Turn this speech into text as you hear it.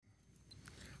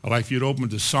I'd like you to open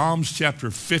to Psalms chapter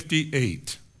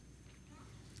 58.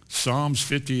 Psalms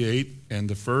 58 and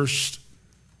the first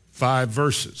 5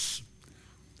 verses.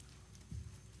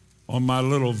 On my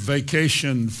little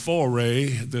vacation foray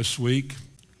this week,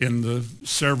 in the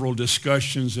several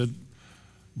discussions that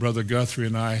Brother Guthrie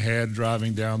and I had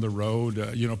driving down the road,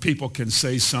 people can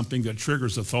say something that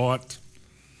triggers a thought,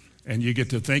 and you get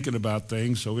to thinking about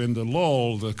things. So in the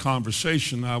lull, the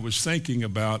conversation, I was thinking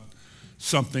about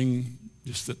something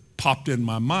just that popped in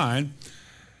my mind,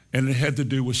 and it had to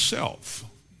do with self.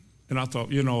 And I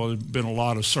thought, there's been a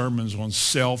lot of sermons on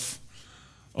self,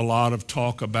 a lot of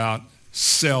talk about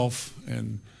self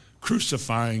and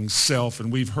crucifying self,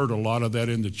 and we've heard a lot of that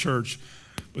in the church.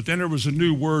 But then there was a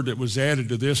new word that was added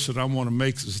to this that I want to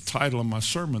make as the title of my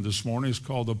sermon this morning. It's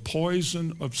called the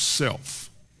poison of self.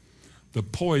 The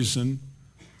poison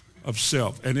of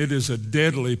self. And it is a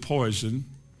deadly poison.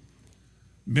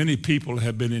 Many people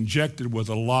have been injected with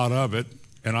a lot of it,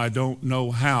 and I don't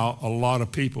know how a lot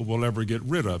of people will ever get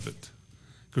rid of it,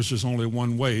 because there's only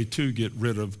one way to get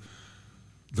rid of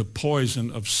the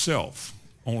poison of self,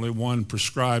 only one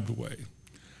prescribed way.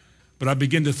 But I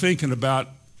began to thinking about,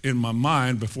 in my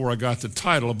mind, before I got the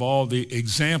title, of all the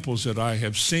examples that I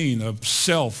have seen of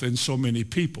self in so many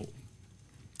people.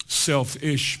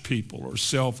 Selfish people, or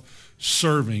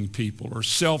self-serving people, or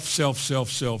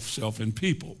self in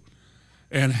people.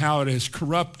 And how it has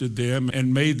corrupted them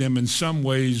and made them in some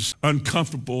ways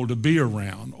uncomfortable to be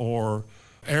around, or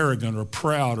arrogant or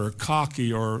proud or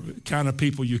cocky, or kind of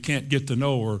people you can't get to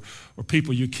know, or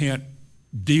people you can't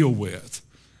deal with.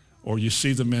 Or you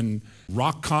see them in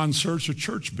rock concerts or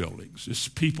church buildings. It's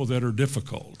people that are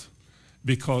difficult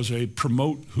because they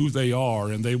promote who they are,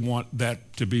 and they want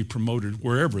that to be promoted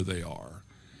wherever they are.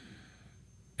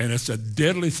 And it's a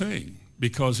deadly thing,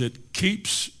 because it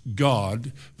keeps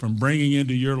God from bringing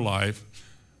into your life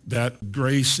that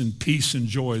grace and peace and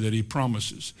joy that he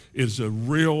promises. It is a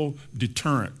real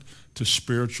deterrent to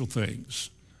spiritual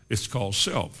things. It's called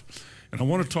self. And I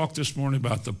want to talk this morning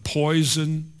about the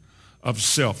poison of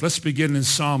self. Let's begin in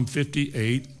Psalm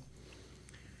 58.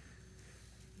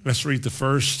 Let's read the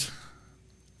first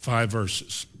 5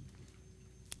 verses.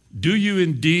 Do you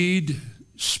indeed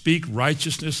speak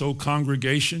righteousness, O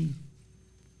congregation?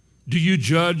 Do you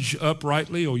judge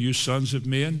uprightly, O you sons of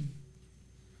men?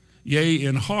 Yea,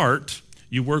 in heart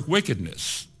you work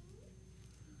wickedness.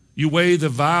 You weigh the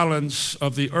violence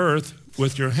of the earth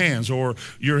with your hands, or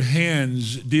your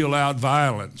hands deal out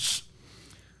violence,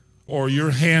 or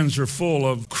your hands are full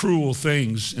of cruel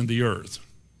things in the earth.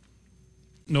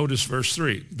 Notice verse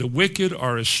 3. The wicked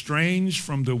are estranged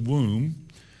from the womb.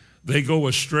 They go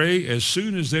astray as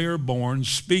soon as they are born,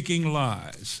 speaking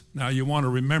lies. Now, you want to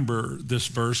remember this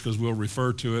verse, because we'll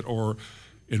refer to it, or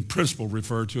in principle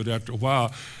refer to it after a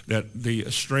while, that the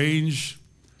estranged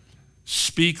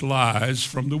speak lies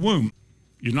from the womb.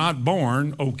 You're not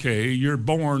born okay, you're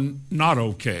born not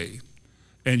okay.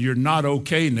 And your not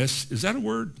okayness, is that a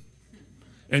word?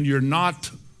 And your not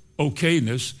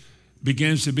okayness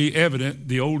begins to be evident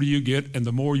the older you get and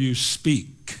the more you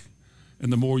speak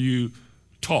and the more you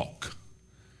talk,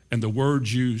 and the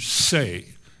words you say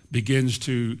begins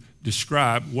to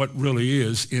describe what really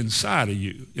is inside of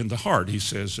you, in the heart, he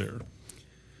says there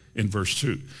in verse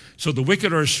 2. So the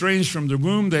wicked are estranged from the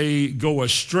womb. They go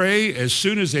astray as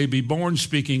soon as they be born,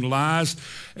 speaking lies.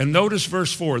 And notice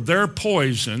verse 4. Their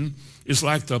poison is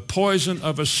like the poison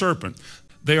of a serpent.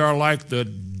 They are like the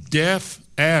deaf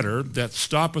adder that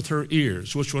stoppeth her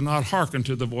ears, which will not hearken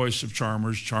to the voice of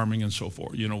charmers, charming and so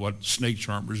forth. You know what snake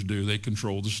charmers do? They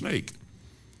control the snake.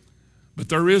 But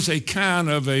there is a kind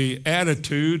of a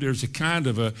attitude, there's a kind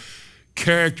of a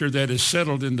character that is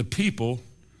settled in the people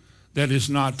that is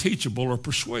not teachable or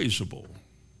persuasible.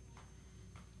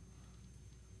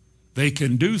 They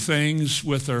can do things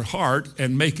with their heart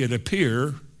and make it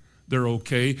appear they're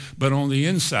okay, but on the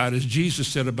inside, as Jesus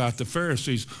said about the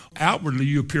Pharisees, outwardly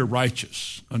you appear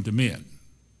righteous unto men.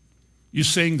 You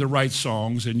sing the right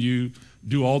songs and you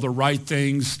do all the right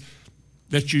things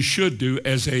that you should do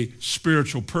as a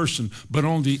spiritual person, but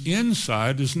on the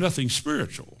inside there's nothing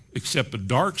spiritual except a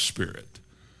dark spirit.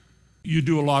 You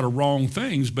do a lot of wrong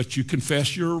things, but you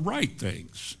confess your right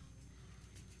things.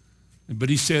 But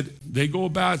he said they go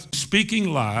about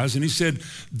speaking lies, and he said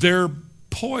they're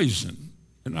poison.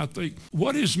 And I think,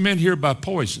 what is meant here by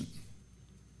poison?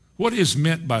 What is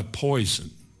meant by poison?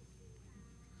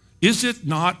 Is it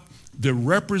not the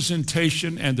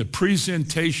representation and the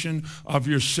presentation of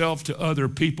yourself to other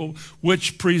people,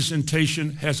 which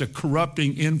presentation has a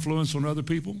corrupting influence on other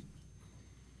people?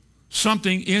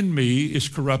 Something in me is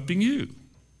corrupting you,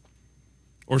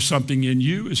 or something in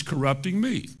you is corrupting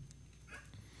me.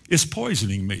 It's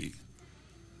poisoning me.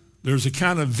 There's a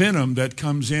kind of venom that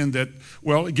comes in that,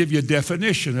 well, I'll give you a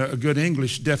definition, a good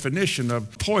English definition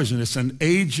of poison. It's an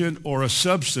agent or a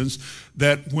substance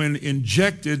that when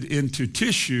injected into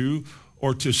tissue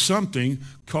or to something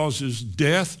causes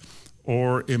death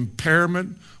or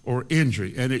impairment or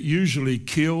injury. And it usually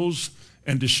kills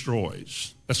and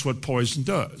destroys. That's what poison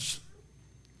does.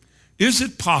 Is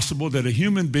it possible that a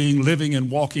human being living and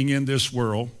walking in this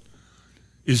world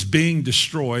is being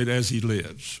destroyed as he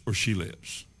lives or she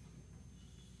lives?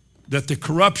 That the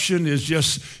corruption is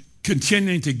just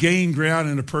continuing to gain ground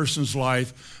in a person's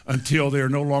life until they're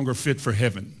no longer fit for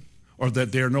heaven or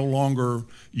that they're no longer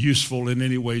useful in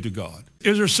any way to God.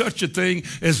 Is there such a thing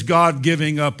as God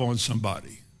giving up on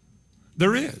somebody?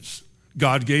 There is.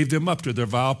 God gave them up to their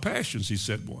vile passions, he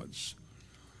said once.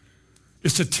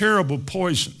 It's a terrible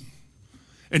poison,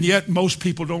 and yet most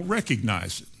people don't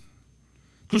recognize it.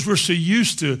 Because we're so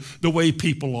used to the way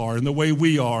people are and the way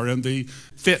we are and the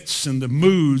fits and the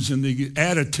moods and the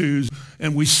attitudes.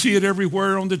 And we see it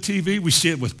everywhere on the TV. We see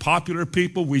it with popular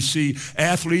people. We see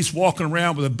athletes walking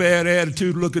around with a bad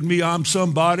attitude. Look at me, I'm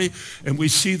somebody. And we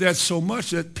see that so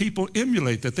much that people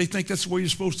emulate that. They think that's the way you're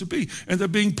supposed to be. And they're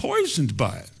being poisoned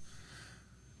by it.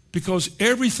 Because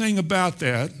everything about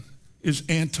that is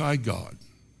anti-God.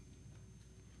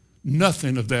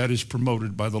 Nothing of that is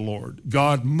promoted by the Lord.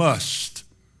 God must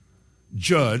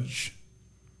judge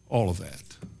all of that.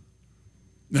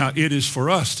 Now, it is for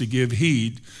us to give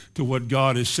heed to what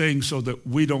God is saying so that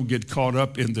we don't get caught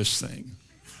up in this thing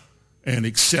and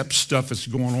accept stuff that's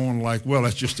going on like, well,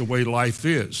 that's just the way life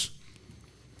is.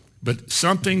 But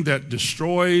something that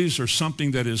destroys or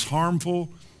something that is harmful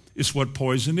is what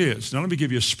poison is. Now, let me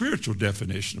give you a spiritual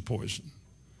definition of poison.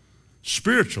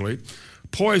 Spiritually,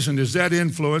 poison is that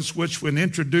influence which, when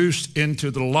introduced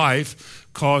into the life,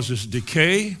 causes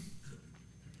decay,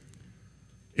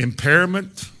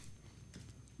 impairment,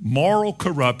 moral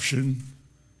corruption,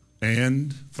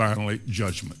 and finally,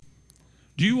 judgment.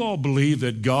 Do you all believe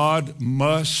that God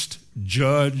must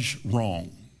judge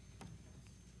wrong?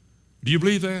 Do you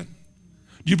believe that?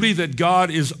 Do you believe that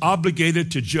God is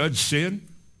obligated to judge sin?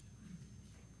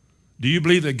 Do you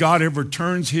believe that God ever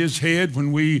turns his head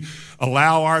when we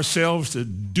allow ourselves to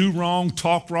do wrong,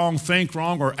 talk wrong, think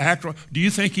wrong, or act wrong? Do you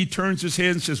think he turns his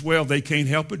head and says, well, they can't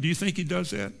help it? Do you think he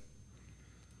does that?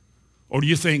 Or do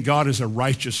you think God is a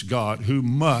righteous God who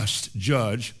must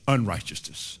judge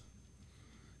unrighteousness?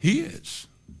 He is.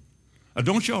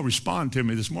 Don't y'all respond to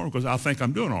me this morning because I think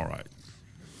I'm doing all right.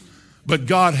 But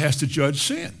God has to judge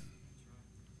sin.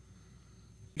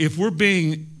 If we're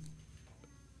being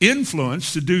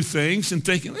influenced to do things and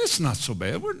thinking, it's not so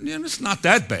bad, it's not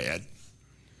that bad.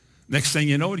 Next thing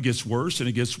you know, it gets worse and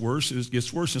it gets worse and it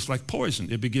gets worse. It's like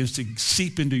poison. It begins to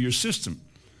seep into your system.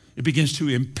 It begins to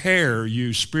impair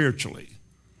you spiritually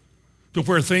to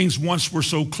where things once were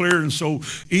so clear and so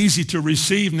easy to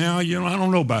receive. Now, I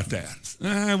don't know about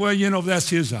that. Well, that's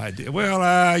his idea.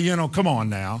 Well, come on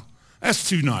now. That's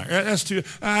too nice. That's too,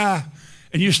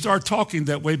 And you start talking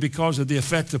that way because of the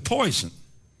effect of poison.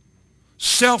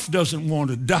 Self doesn't want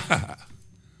to die.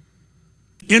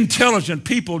 Intelligent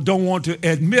people don't want to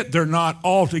admit they're not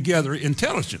altogether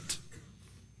intelligent.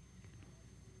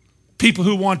 People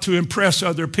who want to impress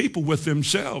other people with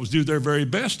themselves do their very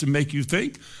best to make you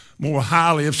think more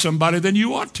highly of somebody than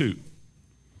you ought to.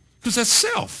 Because that's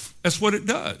self. That's what it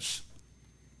does.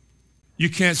 You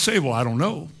can't say, well, I don't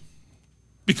know.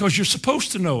 Because you're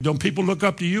supposed to know. Don't people look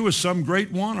up to you as some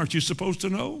great one? Aren't you supposed to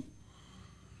know?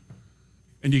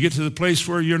 And you get to the place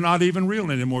where you're not even real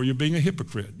anymore. You're being a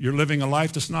hypocrite. You're living a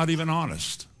life that's not even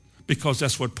honest. Because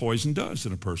that's what poison does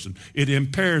in a person. It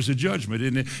impairs the judgment,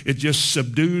 and it just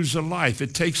subdues a life.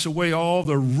 It takes away all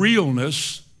the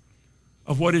realness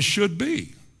of what it should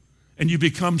be. And you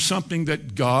become something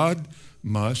that God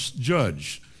must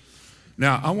judge.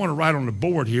 Now, I want to write on the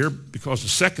board here because the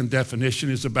second definition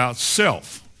is about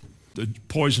self. The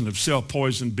poison of self,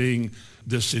 poison being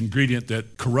this ingredient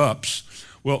that corrupts.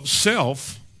 Well,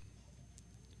 self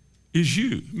is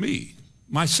you, me,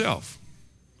 myself.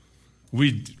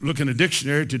 We look in a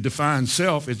dictionary to define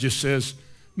self, it just says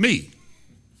me.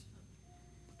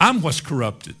 I'm what's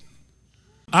corrupted.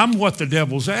 I'm what the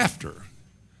devil's after.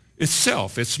 It's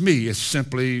self, it's me, it's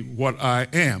simply what I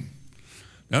am.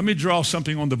 Now, let me draw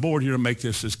something on the board here to make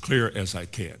this as clear as I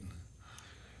can.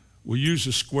 We'll use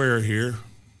a square here,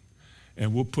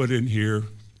 and we'll put in here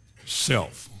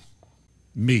self,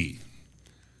 me.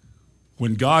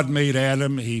 When God made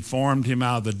Adam, he formed him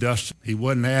out of the dust. He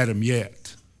wasn't Adam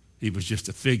yet. He was just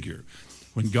a figure.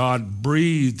 When God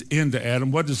breathed into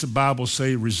Adam, what does the Bible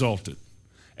say resulted?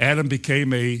 Adam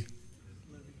became a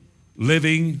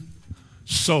living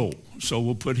Soul. So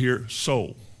we'll put here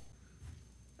soul.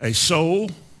 A soul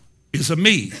is a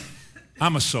me.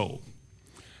 I'm a soul.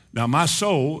 Now my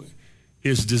soul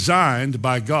is designed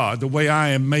by God. The way I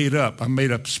am made up, I'm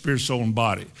made up spirit, soul, and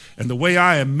body. And the way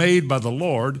I am made by the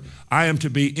Lord, I am to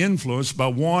be influenced by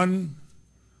one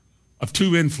of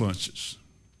two influences.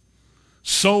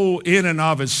 Soul in and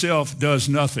of itself does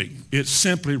nothing. It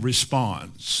simply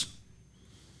responds.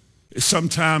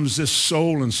 Sometimes this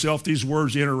soul and self, these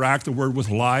words interact, the word with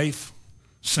life,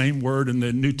 same word in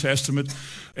the New Testament,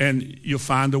 and you'll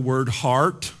find the word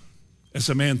heart. As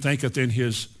a man thinketh in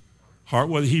his heart,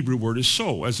 well, the Hebrew word is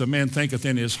soul. As a man thinketh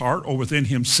in his heart or within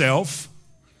himself,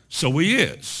 so he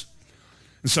is.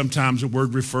 And sometimes the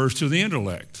word refers to the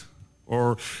intellect,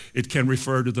 or it can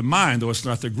refer to the mind, though it's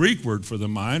not the Greek word for the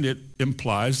mind. It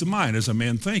implies the mind, as a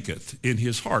man thinketh in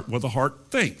his heart. Well, the heart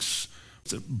thinks.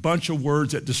 It's a bunch of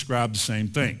words that describe the same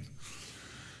thing.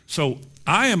 So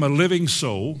I am a living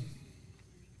soul.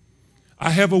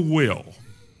 I have a will.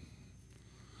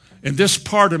 And this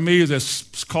part of me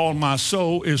that's called my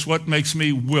soul is what makes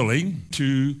me willing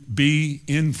to be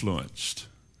influenced.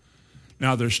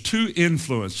 Now, there's two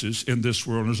influences in this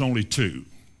world. There's only two.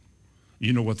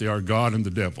 You know what they are, God and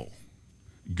the devil.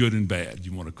 Good and bad,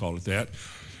 you want to call it that.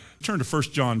 Turn to 1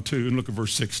 John 2 and look at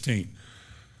verse 16.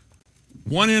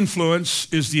 One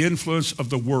influence is the influence of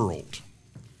the world.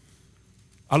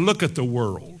 I look at the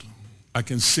world. I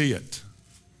can see it.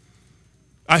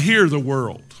 I hear the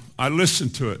world. I listen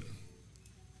to it.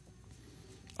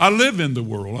 I live in the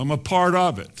world. I'm a part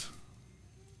of it.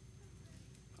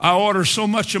 I order so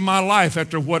much of my life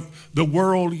after what the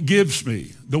world gives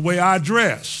me, the way I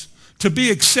dress, to be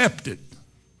accepted,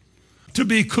 to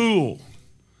be cool,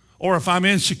 or if I'm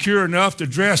insecure enough to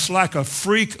dress like a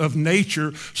freak of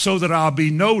nature so that I'll be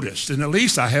noticed and at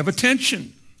least I have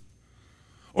attention.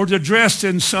 Or to dress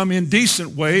in some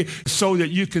indecent way so that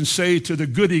you can say to the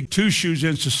goody two-shoes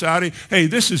in society, hey,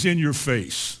 this is in your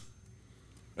face.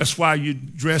 That's why you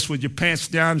dress with your pants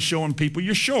down showing people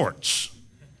your shorts.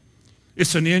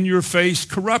 It's an in-your-face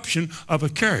corruption of a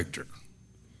character.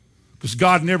 Because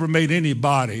God never made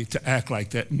anybody to act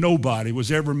like that. Nobody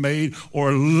was ever made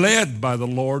or led by the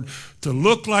Lord to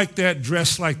look like that,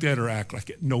 dress like that, or act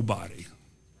like it. Nobody.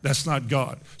 That's not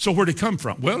God. So where'd it come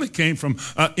from? Well, it came from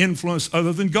influence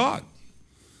other than God.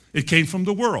 It came from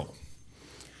the world.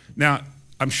 Now,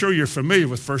 I'm sure you're familiar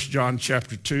with 1 John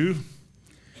chapter 2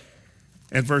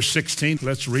 and verse 16.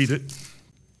 Let's read it.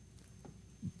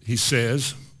 He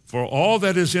says, for all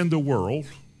that is in the world,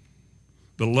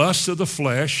 the lust of the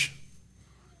flesh.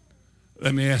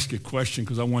 Let me ask you a question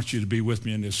because I want you to be with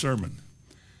me in this sermon.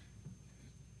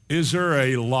 Is there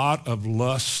a lot of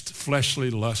lust,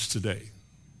 fleshly lust today?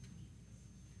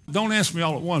 Don't ask me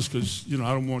all at once because, I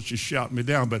don't want you shouting me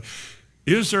down, but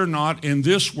is there not in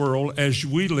this world as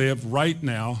we live right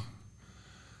now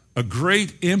a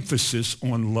great emphasis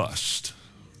on lust?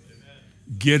 Amen.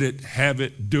 Get it, have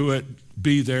it, do it,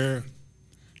 be there,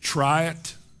 try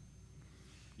it.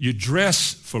 You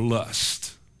dress for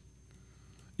lust.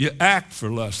 You act for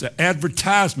lust. The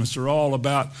advertisements are all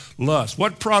about lust.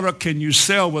 What product can you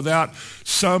sell without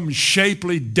some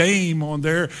shapely dame on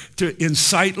there to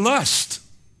incite lust?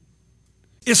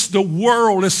 It's the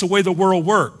world. It's the way the world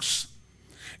works.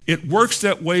 It works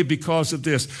that way because of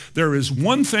this. There is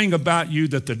one thing about you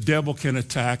that the devil can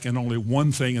attack, and only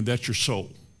one thing, and that's your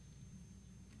soul.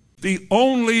 The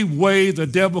only way the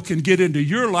devil can get into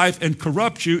your life and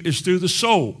corrupt you is through the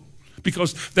soul,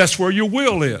 because that's where your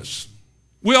will is.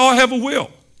 We all have a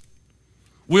will.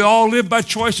 We all live by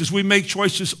choices. We make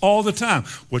choices all the time.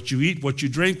 What you eat, what you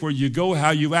drink, where you go,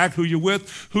 how you act, who you're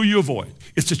with, who you avoid.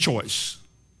 It's a choice.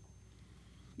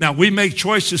 Now, we make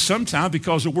choices sometimes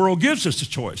because the world gives us a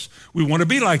choice. We want to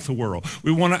be like the world.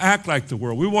 We want to act like the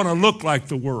world. We want to look like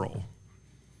the world.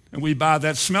 And we buy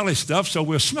that smelly stuff so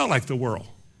we'll smell like the world.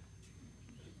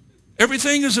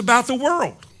 Everything is about the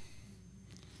world.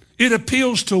 It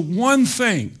appeals to one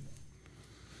thing.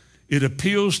 It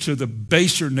appeals to the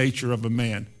baser nature of a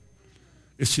man.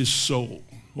 It's his soul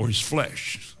or his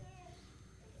flesh.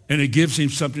 And it gives him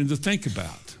something to think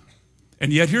about.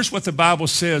 And yet here's what the Bible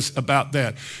says about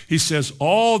that. He says,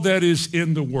 all that is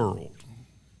in the world,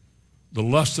 the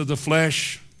lust of the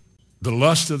flesh, the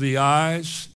lust of the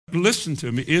eyes. Listen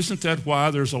to me, isn't that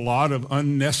why there's a lot of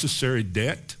unnecessary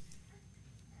debt?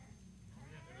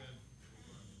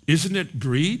 Isn't it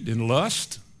greed and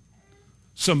lust?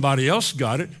 Somebody else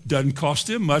got it. Doesn't cost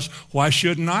them much. Why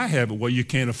shouldn't I have it? Well, you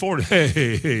can't afford it.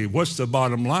 Hey, what's the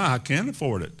bottom line? I can't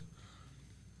afford it.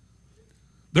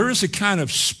 There is a kind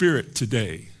of spirit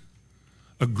today,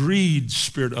 a greed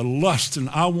spirit, a lust, and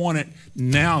I want it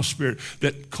now spirit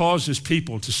that causes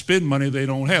people to spend money they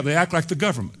don't have. They act like the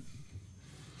government.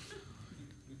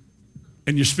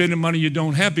 And you're spending money you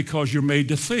don't have because you're made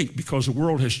to think, because the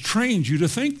world has trained you to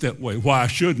think that way. Why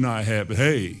shouldn't I have it?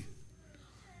 Hey.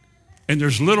 And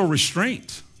there's little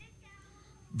restraint.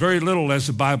 Very little, as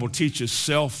the Bible teaches,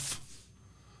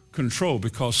 self-control,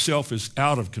 because self is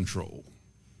out of control.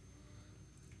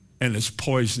 And it's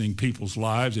poisoning people's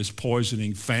lives. It's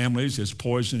poisoning families. It's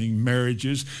poisoning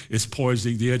marriages. It's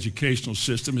poisoning the educational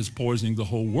system. It's poisoning the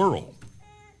whole world.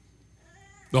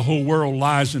 The whole world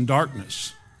lies in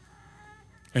darkness.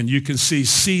 And you can see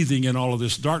seething in all of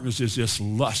this darkness is this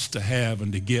lust to have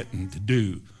and to get and to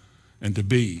do and to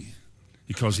be.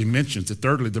 Because he mentions it,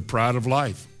 thirdly, the pride of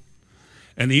life.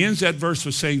 And he ends that verse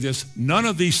with saying this, none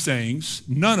of these things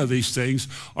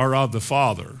are of the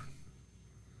Father,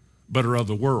 but are of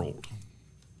the world.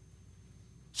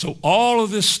 So all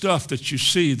of this stuff that you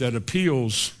see that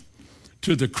appeals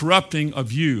to the corrupting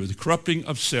of you, the corrupting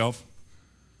of self,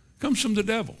 comes from the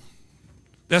devil.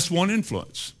 That's one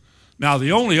influence. Now,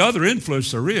 the only other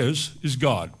influence there is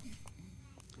God.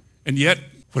 And yet,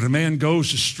 when a man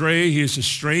goes astray, he is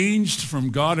estranged from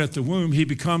God at the womb. He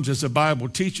becomes, as the Bible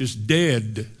teaches,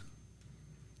 dead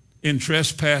in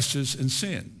trespasses and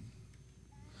sin.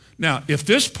 Now, if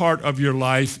this part of your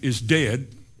life is dead,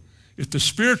 if the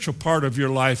spiritual part of your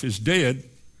life is dead,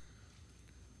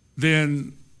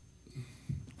 then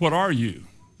what are you?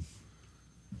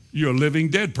 You're a living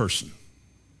dead person.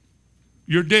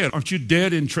 You're dead. Aren't you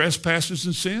dead in trespasses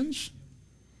and sins?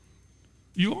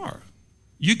 You are.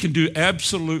 You can do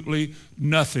absolutely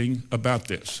nothing about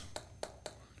this.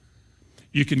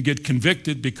 You can get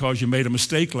convicted because you made a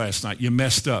mistake last night. You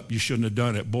messed up. You shouldn't have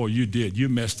done it. Boy, you did. You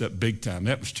messed up big time.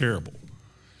 That was terrible.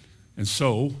 And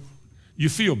so you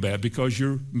feel bad because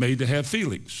you're made to have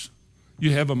feelings.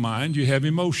 You have a mind. You have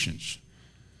emotions.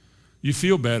 You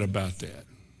feel bad about that.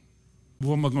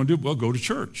 What am I going to do? Well, go to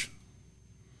church.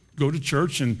 Go to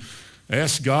church and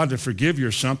ask God to forgive you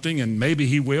or something, and maybe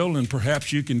he will, and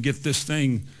perhaps you can get this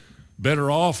thing better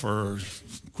off, or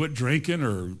quit drinking,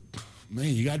 or,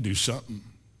 man, you got to do something.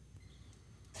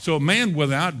 So a man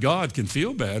without God can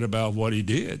feel bad about what he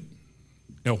did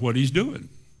or what he's doing,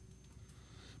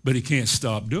 but he can't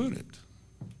stop doing it.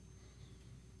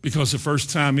 Because the first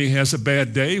time he has a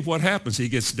bad day, what happens? He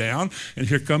gets down, and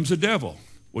here comes the devil.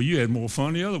 Well, you had more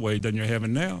fun the other way than you're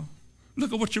having now.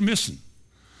 Look at what you're missing.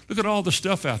 Look at all the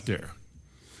stuff out there.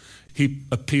 He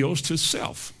appeals to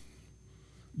self.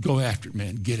 Go after it,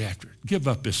 man. Get after it. Give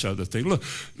up this other thing.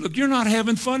 Look, you're not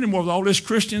having fun anymore with all this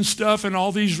Christian stuff and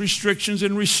all these restrictions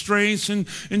and restraints, and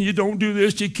you don't do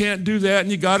this, you can't do that,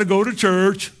 and you got to go to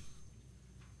church.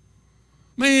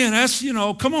 Man, that's,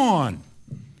 come on.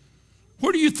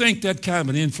 Where do you think that kind of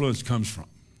an influence comes from?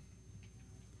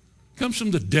 It comes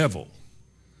from the devil.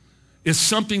 It's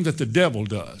something that the devil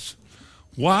does.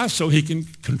 Why? So he can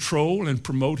control and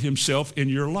promote himself in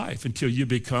your life until you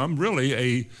become really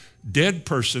a dead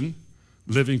person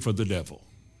living for the devil.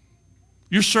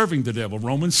 You're serving the devil.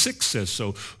 Romans 6 says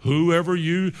so. Whoever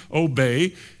you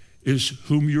obey is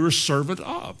whom you're a servant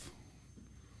of.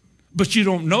 But you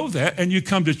don't know that, and you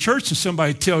come to church and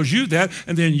somebody tells you that,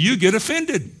 and then you get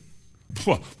offended.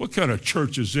 What kind of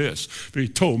church is this? He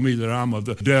told me that I'm of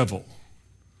the devil.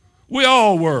 We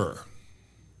all were.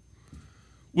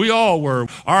 We all were.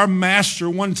 Our master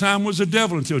one time was a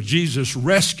devil until Jesus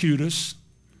rescued us.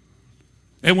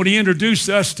 And when he introduced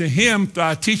us to him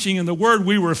by teaching in the Word,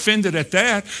 we were offended at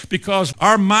that because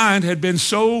our mind had been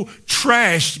so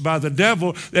trashed by the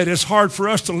devil that it's hard for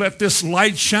us to let this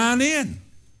light shine in.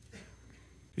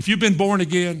 If you've been born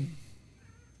again,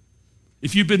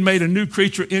 if you've been made a new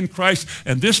creature in Christ,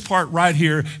 and this part right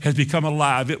here has become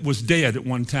alive. It was dead at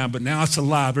one time, but now it's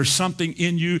alive. There's something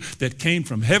in you that came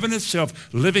from heaven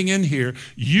itself living in here.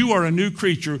 You are a new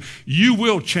creature. You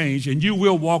will change, and you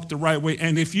will walk the right way.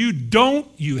 And if you don't,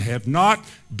 you have not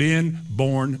been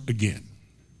born again.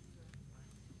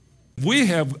 We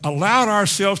have allowed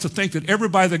ourselves to think that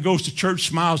everybody that goes to church,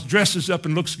 smiles, dresses up,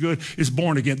 and looks good is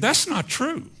born again. That's not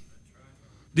true.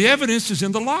 The evidence is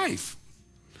in the life.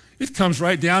 It comes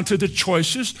right down to the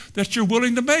choices that you're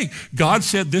willing to make. God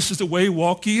said, this is the way,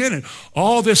 walk ye in it.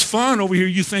 All this fun over here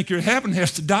you think you're having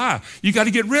has to die. You got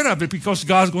to get rid of it because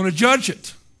God's going to judge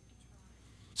it.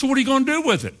 So what are you going to do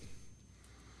with it?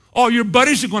 All your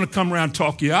buddies are going to come around and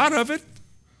talk you out of it.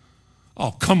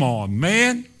 Oh, come on,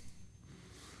 man.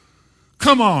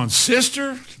 Come on,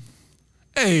 sister.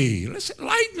 Hey, let's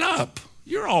lighten up.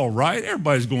 You're all right.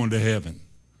 Everybody's going to heaven.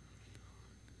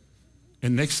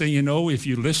 And next thing you know, if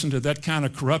you listen to that kind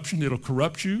of corruption, it'll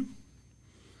corrupt you.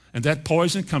 and that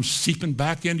poison comes seeping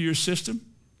back into your system,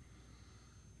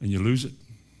 and you lose it.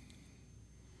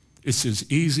 It's as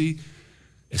easy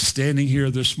as standing here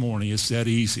this morning. It's that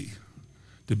easy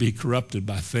to be corrupted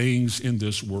by things in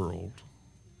this world,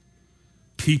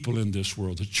 people in this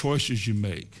world, the choices you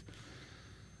make.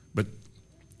 But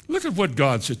look at what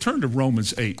God said. Turn to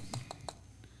Romans 8.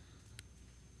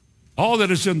 All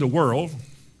that is in the world,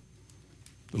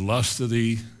 the lust of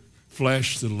the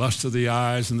flesh, the lust of the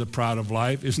eyes, and the pride of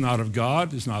life, is not of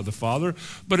God, is not of the Father,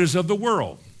 but is of the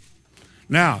world.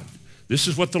 Now, this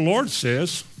is what the Lord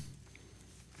says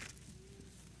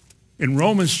in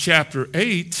Romans chapter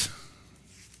 8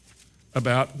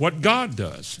 about what God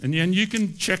does. And then you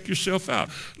can check yourself out.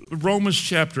 Romans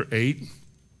chapter 8,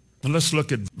 and let's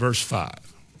look at verse 5.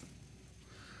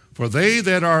 For they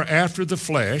that are after the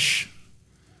flesh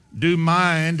do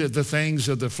mind the things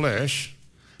of the flesh,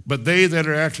 but they that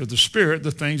are after the Spirit,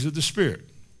 the things of the Spirit.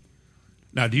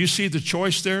 Now, do you see the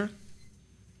choice there?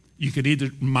 You could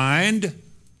either mind,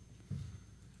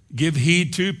 give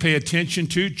heed to, pay attention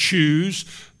to, choose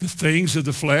the things of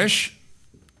the flesh,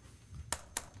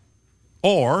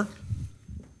 or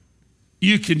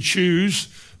you can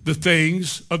choose the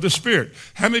things of the Spirit.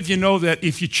 How many of you know that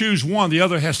if you choose one, the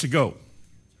other has to go?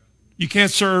 You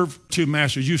can't serve two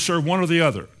masters. You serve one or the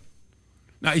other.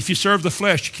 Now, if you serve the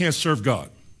flesh, you can't serve God.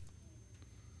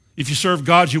 If you serve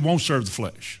God, you won't serve the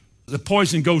flesh. The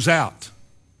poison goes out.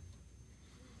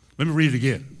 Let me read it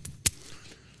again.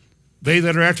 They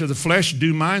that are after the flesh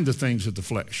do mind the things of the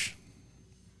flesh.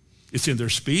 It's in their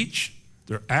speech,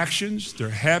 their actions, their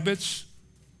habits,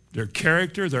 their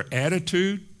character, their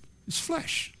attitude. It's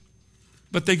flesh.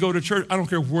 But they go to church. I don't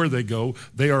care where they go.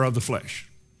 They are of the flesh.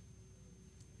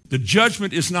 The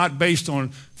judgment is not based on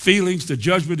feelings. The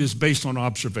judgment is based on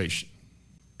observation.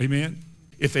 Amen?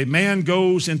 If a man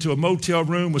goes into a motel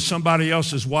room with somebody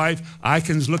else's wife, I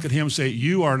can look at him and say,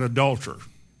 you are an adulterer.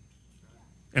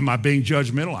 Am I being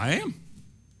judgmental? I am.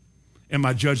 Am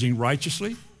I judging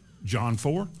righteously? John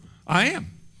 4. I am.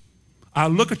 I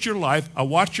look at your life. I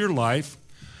watch your life.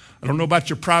 I don't know about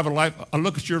your private life. I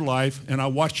look at your life and I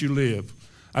watch you live.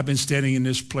 I've been standing in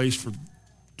this place for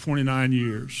 29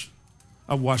 years.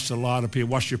 I've watched a lot of people.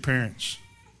 Watched your parents.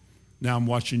 Now I'm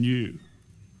watching you.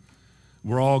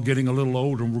 We're all getting a little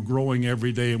older and we're growing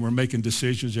every day and we're making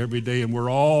decisions every day and we're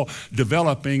all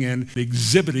developing and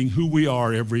exhibiting who we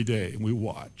are every day. And we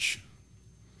watch.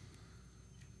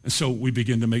 And so we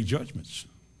begin to make judgments.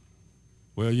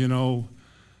 Well, you know,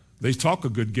 they talk a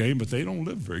good game, but they don't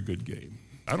live a very good game.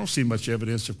 I don't see much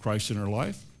evidence of Christ in their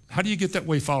life. How do you get that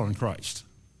way following Christ?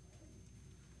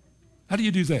 How do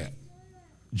you do that?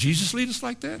 Jesus lead us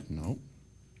like that? No.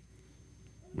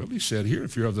 Well, he said here,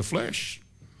 if you're of the flesh,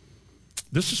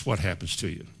 this is what happens to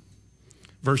you.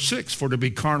 Verse 6, for to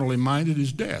be carnally minded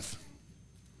is death.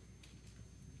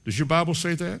 Does your Bible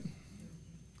say that?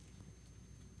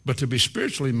 But to be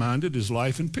spiritually minded is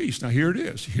life and peace. Now here it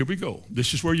is. Here we go.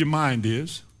 This is where your mind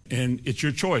is, and it's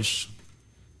your choice.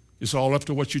 It's all up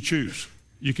to what you choose.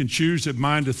 You can choose to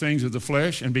mind the things of the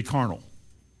flesh and be carnal.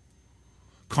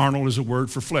 Carnal is a word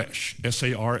for flesh.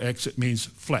 S-A-R-X, it means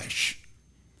flesh.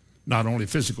 Not only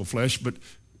physical flesh, but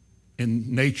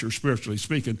in nature, spiritually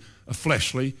speaking, a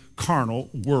fleshly, carnal,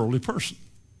 worldly person.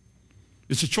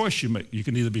 It's a choice you make. You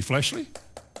can either be fleshly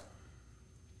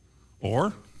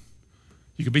or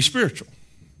you can be spiritual.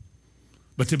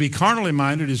 But to be carnally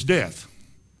minded is death.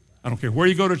 I don't care where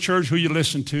you go to church, who you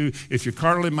listen to. If you're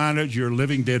carnally minded, you're a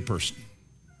living dead person.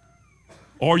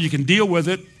 Or you can deal with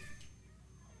it,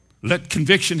 let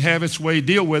conviction have its way,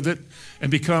 deal with it, and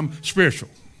become spiritual.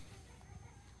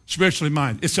 Spiritually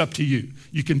minded. It's up to you.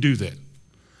 You can do that.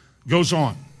 Goes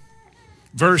on.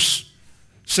 Verse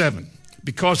 7.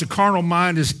 Because the carnal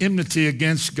mind is enmity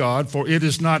against God, for it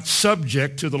is not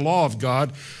subject to the law of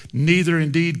God, neither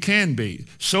indeed can be.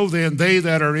 So then they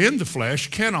that are in the flesh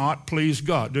cannot please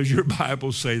God. Does your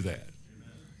Bible say that?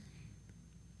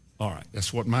 All right,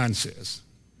 that's what mine says.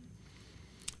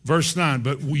 Verse 9,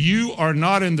 but you are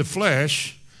not in the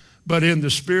flesh, but in the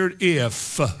Spirit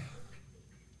if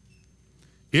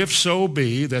so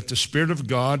be that the Spirit of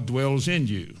God dwells in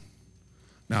you.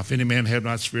 Now, if any man have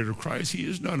not the Spirit of Christ, he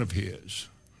is none of his.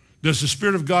 Does the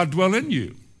Spirit of God dwell in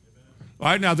you? All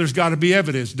right, now there's got to be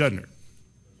evidence, doesn't there?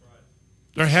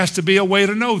 There has to be a way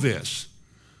to know this.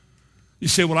 You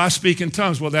say, well, I speak in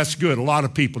tongues. Well, that's good. A lot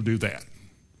of people do that.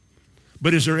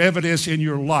 But is there evidence in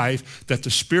your life that the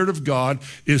Spirit of God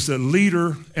is the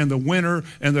leader and the winner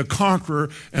and the conqueror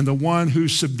and the one who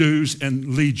subdues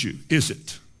and leads you? Is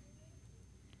it?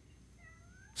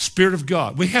 Spirit of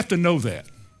God. We have to know that.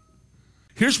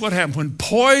 Here's what happens. When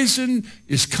poison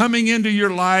is coming into your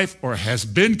life or has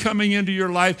been coming into your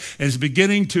life and is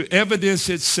beginning to evidence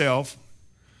itself,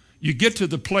 you get to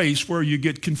the place where you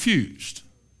get confused.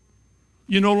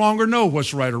 You no longer know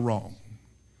what's right or wrong.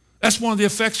 That's one of the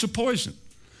effects of poison.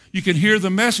 You can hear the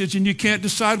message and you can't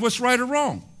decide what's right or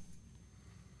wrong.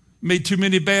 Made too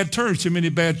many bad turns, too many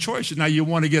bad choices. Now you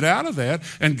want to get out of that,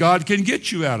 and God can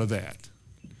get you out of that.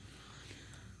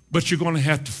 But you're going to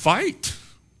have to fight.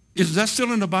 Is that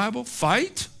still in the Bible?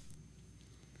 Fight?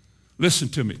 Listen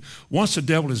to me. Once the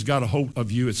devil has got a hold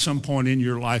of you at some point in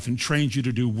your life and trains you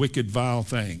to do wicked, vile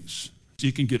things,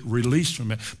 you can get released from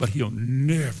it, but he'll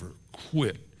never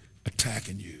quit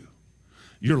attacking you.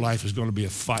 Your life is going to be a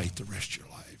fight the rest of your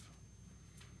life.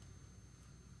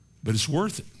 But it's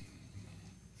worth it.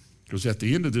 Because at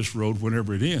the end of this road,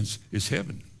 whenever it ends, is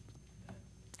heaven.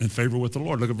 In favor with the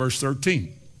Lord. Look at verse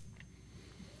 13.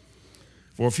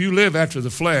 For if you live after the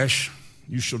flesh,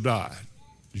 you shall die.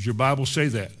 Does your Bible say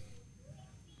that?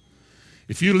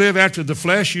 If you live after the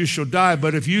flesh, you shall die.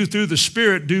 But if you through the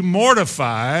Spirit do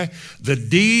mortify the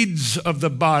deeds of the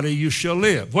body, you shall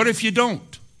live. What if you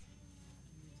don't?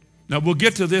 Now, we'll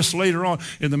get to this later on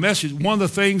in the message. One of the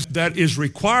things that is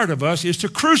required of us is to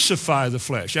crucify the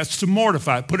flesh. That's to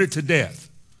mortify, put it to death.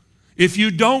 If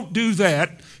you don't do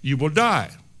that, you will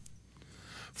die.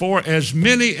 For as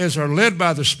many as are led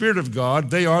by the Spirit of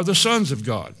God, they are the sons of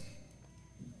God.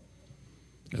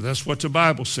 Now, that's what the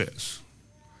Bible says.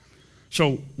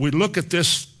 So we look at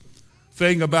this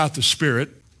thing about the Spirit,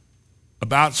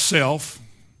 about self,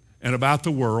 and about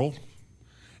the world.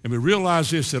 And we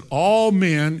realize this, that all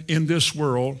men in this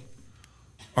world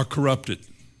are corrupted.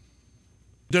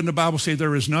 Doesn't the Bible say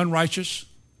there is none righteous?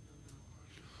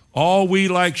 All we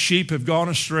like sheep have gone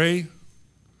astray.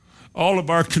 All of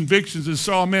our convictions and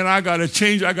saw, man, I got to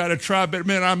change, I got to try better.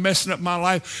 Man, I'm messing up my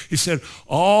life. He said,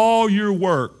 all your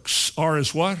works are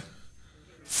as what?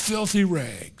 Filthy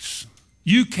rags.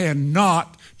 You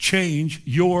cannot change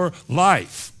your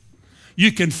life.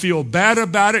 You can feel bad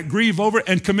about it, grieve over it,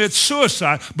 and commit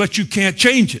suicide, but you can't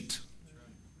change it.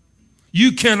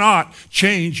 You cannot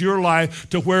change your life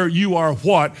to where you are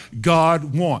what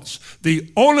God wants.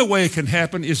 The only way it can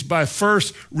happen is by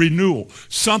first renewal.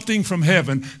 Something from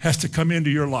heaven has to come into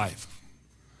your life.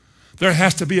 There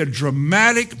has to be a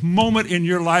dramatic moment in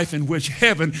your life in which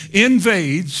heaven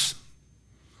invades,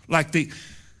 like the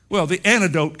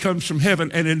antidote comes from heaven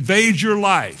and invades your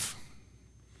life,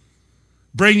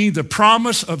 bringing the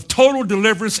promise of total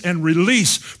deliverance and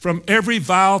release from every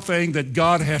vile thing that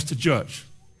God has to judge.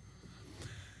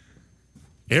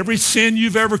 Every sin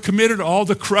you've ever committed, all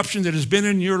the corruption that has been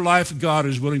in your life, God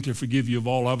is willing to forgive you of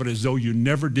all of it as though you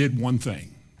never did one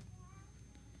thing.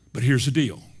 But here's the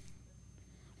deal.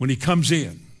 When he comes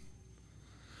in,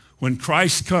 when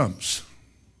Christ comes,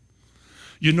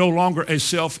 you're no longer a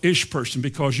selfish person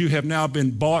because you have now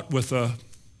been bought with a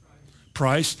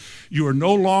price. You are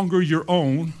no longer your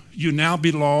own. You now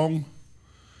belong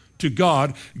to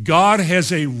God. God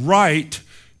has a right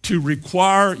to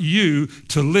require you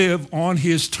to live on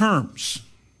his terms.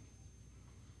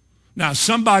 Now,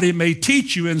 somebody may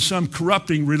teach you in some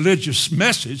corrupting religious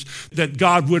message that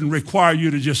God wouldn't require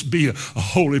you to just be a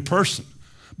holy person,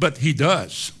 but he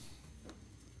does,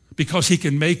 because he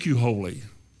can make you holy.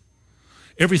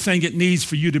 Everything it needs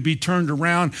for you to be turned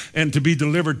around and to be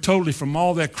delivered totally from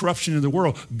all that corruption in the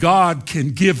world, God can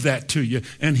give that to you,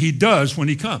 and he does when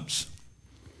he comes.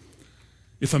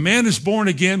 If a man is born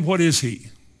again, what is he?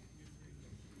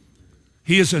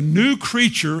 He is a new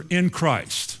creature in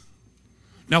Christ.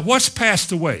 Now, what's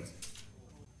passed away?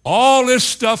 All this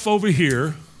stuff over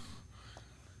here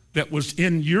that was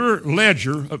in your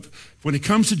ledger, when it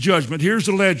comes to judgment, here's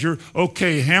the ledger.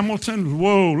 Okay, Hamilton,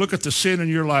 whoa, look at the sin in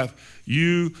your life.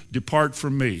 You depart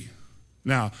from me.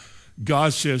 Now,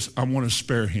 God says, I want to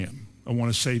spare him. I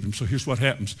want to save him. So here's what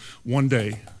happens. One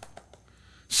day,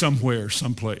 somewhere,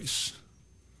 someplace,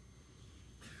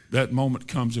 that moment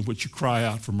comes in which you cry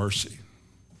out for mercy.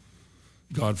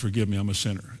 God, forgive me, I'm a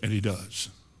sinner. And he does.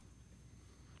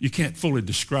 You can't fully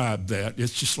describe that.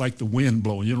 It's just like the wind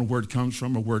blowing. You don't know where it comes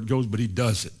from or where it goes, but he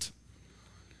does it.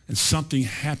 And something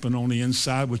happened on the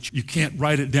inside which you can't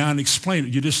write it down and explain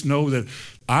it. You just know that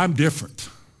I'm different.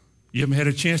 You haven't had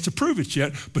a chance to prove it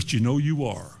yet, but you know you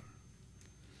are.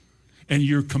 And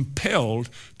you're compelled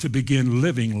to begin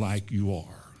living like you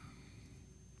are.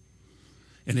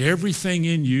 And everything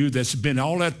in you that's been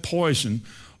all that poison,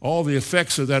 all the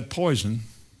effects of that poison,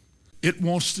 it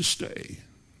wants to stay.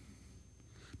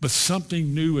 But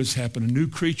something new has happened, a new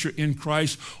creature in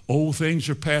Christ. Old things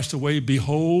are passed away.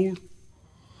 Behold,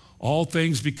 all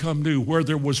things become new. Where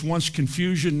there was once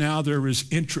confusion, now there is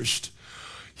interest.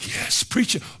 Yes,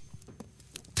 preach it.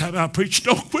 Time out, preach.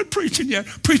 Don't quit preaching yet.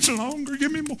 Preach longer.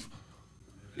 Give me more.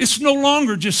 It's no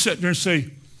longer just sitting there and say,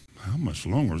 how much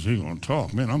longer is he going to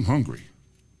talk? Man, I'm hungry.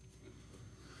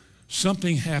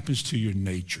 Something happens to your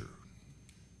nature.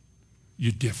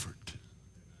 You're different.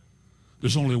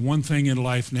 There's only one thing in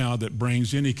life now that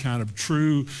brings any kind of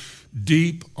true,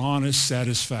 deep, honest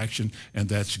satisfaction, and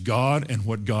that's God and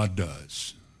what God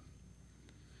does.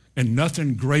 And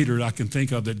nothing greater I can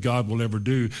think of that God will ever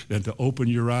do than to open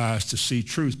your eyes to see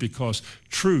truth, because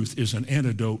truth is an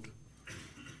antidote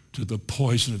to the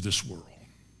poison of this world.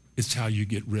 It's how you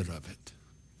get rid of it.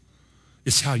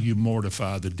 It's how you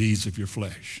mortify the deeds of your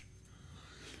flesh.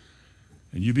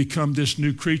 And you become this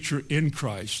new creature in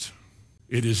Christ.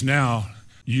 It is now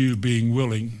you being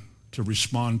willing to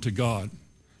respond to God.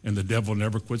 And the devil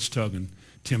never quits tugging.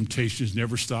 Temptations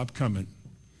never stop coming.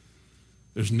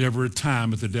 There's never a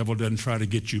time that the devil doesn't try to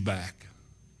get you back.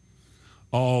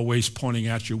 Always pointing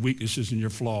out your weaknesses and your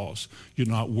flaws. You're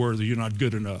not worthy. You're not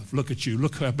good enough. Look at you.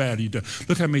 Look how bad you done.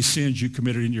 Look how many sins you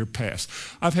committed in your past.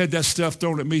 I've had that stuff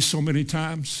thrown at me so many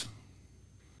times.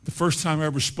 The first time I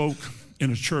ever spoke in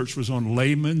a church was on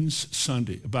Layman's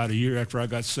Sunday, about a year after I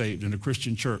got saved in a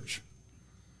Christian church.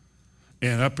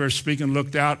 And up there speaking,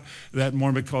 looked out that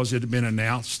morning because it had been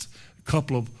announced. A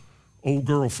couple of old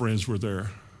girlfriends were there.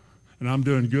 And I'm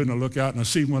doing good, and I look out and I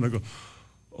see one, and I go,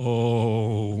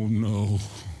 oh no.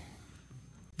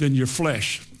 Then your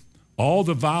flesh, all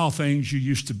the vile things you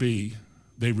used to be,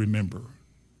 they remember.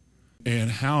 And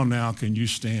how now can you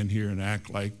stand here and act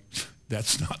like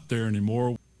that's not there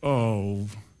anymore? Oh,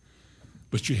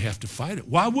 but you have to fight it.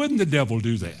 Why wouldn't the devil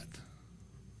do that?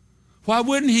 Why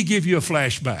wouldn't he give you a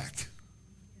flashback?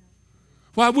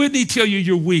 Why wouldn't he tell you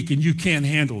you're weak and you can't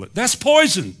handle it? That's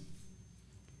poison.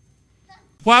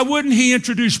 Why wouldn't he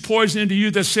introduce poison into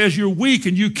you that says you're weak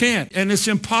and you can't and it's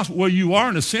impossible? Well, you are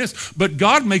in a sense, but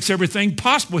God makes everything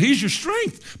possible. He's your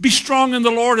strength. Be strong in the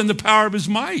Lord and the power of his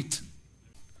might.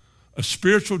 A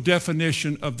spiritual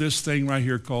definition of this thing right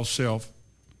here called self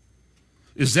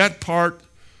is that part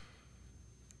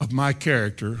of my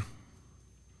character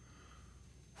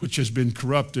which has been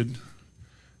corrupted,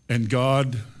 and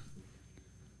God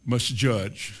must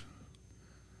judge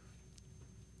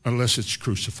unless it's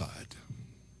crucified.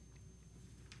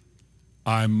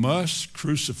 I must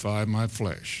crucify my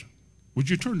flesh. Would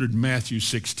you turn to Matthew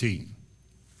 16?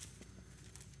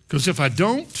 Because if I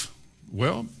don't,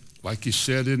 well, like he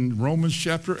said in Romans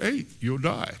chapter 8, you'll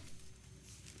die.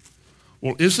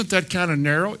 Well, isn't that kind of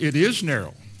narrow? It is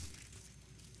narrow.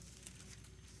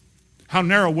 How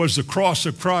narrow was the cross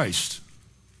of Christ?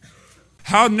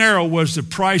 How narrow was the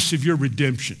price of your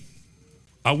redemption?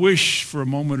 I wish for a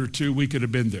moment or two we could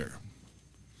have been there.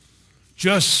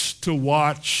 Just to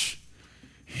watch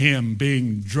him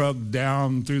being drugged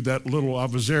down through that little, I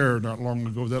was there not long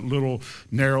ago, that little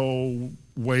narrow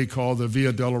way called the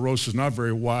Via Dolorosa. It's not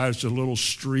very wide, it's a little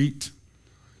street.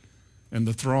 And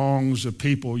the throngs of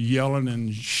people yelling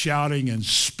and shouting and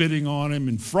spitting on him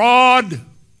and fraud.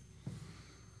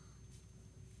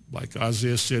 Like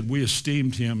Isaiah said, we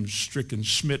esteemed him stricken,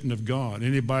 smitten of God.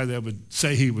 Anybody that would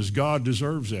say he was God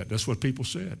deserves that. That's what people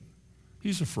said.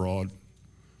 He's a fraud.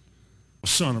 A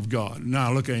son of God.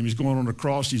 Now look at him. He's going on the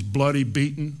cross. He's bloody,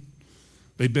 beaten.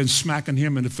 They've been smacking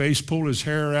him in the face, pulled his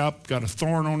hair out, got a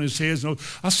thorn on his head.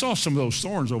 I saw some of those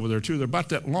thorns over there too. They're about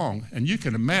that long. And you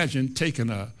can imagine taking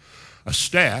a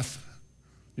staff,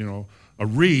 a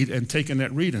reed, and taking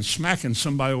that reed and smacking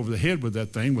somebody over the head with that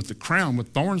thing with the crown with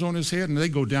thorns on his head, and they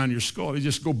go down your skull. They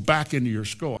just go back into your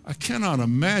skull. I cannot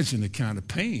imagine the kind of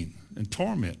pain and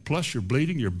torment. Plus you're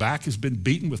bleeding. Your back has been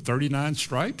beaten with 39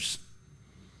 stripes.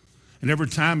 And every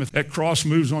time if that cross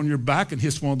moves on your back and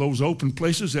hits one of those open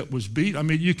places that was beat,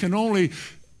 you can only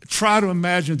try to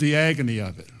imagine the agony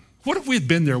of it. What if we had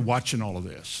been there watching all of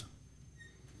this?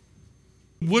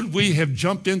 Would we have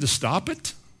jumped in to stop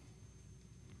it?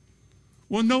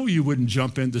 Well, no, you wouldn't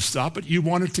jump in to stop it. You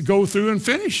want it to go through and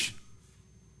finish.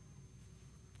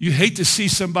 You hate to see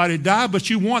somebody die, but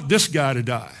you want this guy to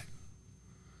die.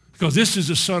 Because this is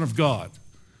the Son of God.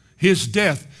 His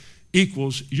death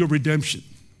equals your redemption.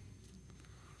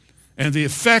 And the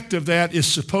effect of that is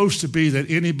supposed to be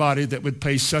that anybody that would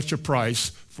pay such a price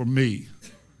for me,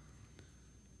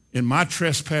 in my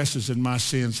trespasses and my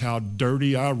sins, how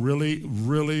dirty I really,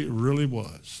 really, really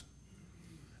was.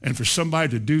 And for somebody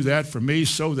to do that for me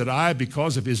so that I,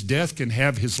 because of his death, can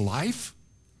have his life,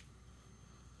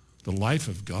 the life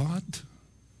of God,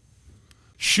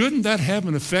 shouldn't that have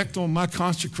an effect on my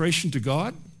consecration to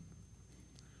God?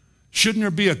 Shouldn't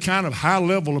there be a kind of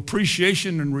high-level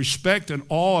appreciation and respect and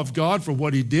awe of God for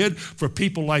what he did for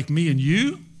people like me and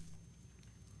you?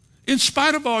 In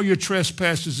spite of all your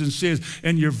trespasses and sins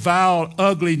and your vile,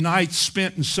 ugly nights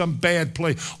spent in some bad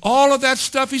place, all of that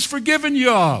stuff he's forgiven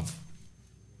you of.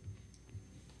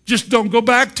 Just don't go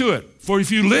back to it. For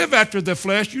if you live after the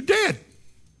flesh, you're dead.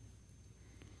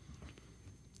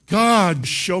 God,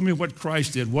 show me what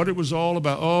Christ did, what it was all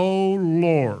about. Oh,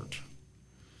 Lord.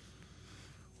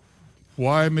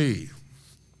 Why me?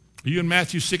 Are you in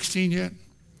Matthew 16 yet?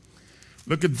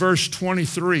 Look at verse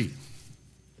 23.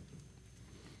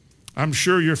 I'm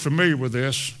sure you're familiar with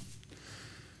this.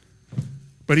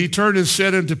 But he turned and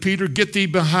said unto Peter, Get thee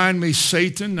behind me,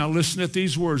 Satan. Now listen at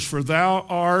these words. For thou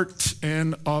art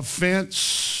an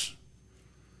offense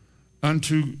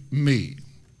unto me.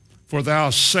 For thou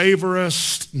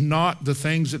savorest not the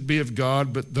things that be of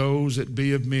God, but those that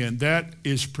be of men. That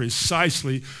is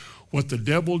precisely what the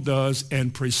devil does,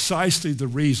 and precisely the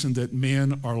reason that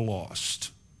men are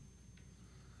lost.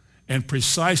 And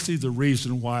precisely the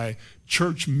reason why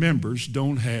church members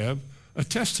don't have a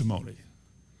testimony.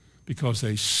 Because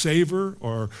they savor,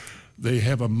 or they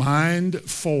have a mind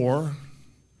for,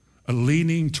 a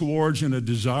leaning towards and a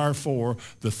desire for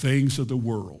the things of the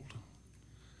world.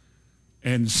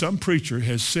 And some preacher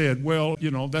has said, well,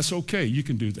 that's okay. You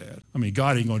can do that. I mean,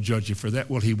 God ain't going to judge you for that.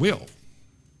 Well, he will.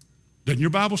 Doesn't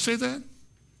your Bible say that?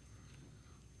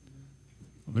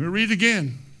 Let me read it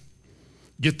again.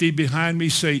 Get thee behind me,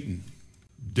 Satan.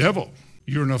 Devil,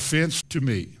 you're an offense to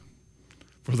me.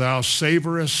 For thou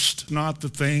savorest not the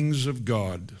things of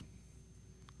God,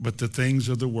 but the things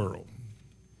of the world.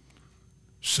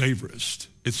 Savorest.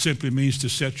 It simply means to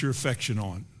set your affection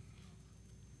on.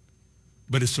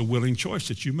 But it's a willing choice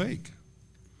that you make.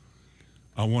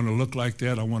 I want to look like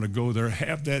that. I want to go there,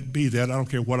 have that, be that. I don't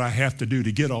care what I have to do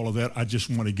to get all of that. I just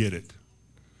want to get it.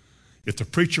 If the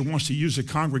preacher wants to use a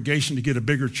congregation to get a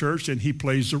bigger church, then he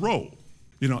plays the role.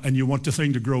 And you want the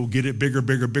thing to grow, get it bigger,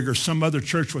 bigger, bigger. Some other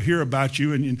church will hear about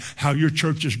you and how your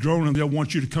church has grown, and they'll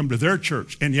want you to come to their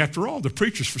church. And after all, the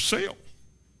preacher's for sale.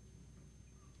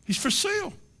 He's for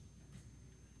sale.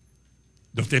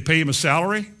 Don't they pay him a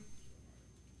salary?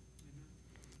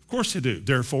 Of course they do.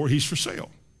 Therefore, he's for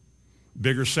sale.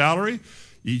 Bigger salary,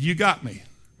 you got me.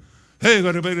 Hey,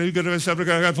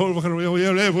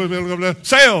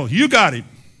 sale, you got him.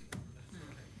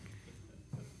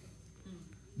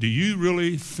 Do you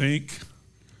really think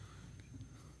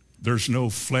there's no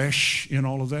flesh in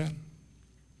all of that?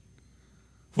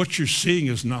 What you're seeing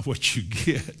is not what you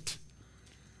get.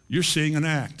 You're seeing an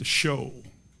act, a show,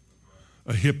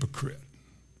 a hypocrite.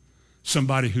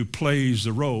 Somebody who plays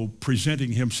the role,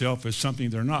 presenting himself as something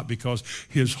they're not, because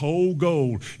his whole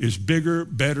goal is bigger,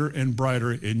 better, and brighter,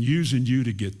 and using you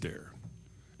to get there.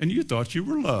 And you thought you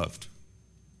were loved.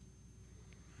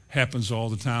 Happens all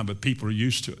the time, but people are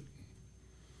used to it.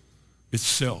 It's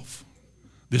self.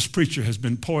 This preacher has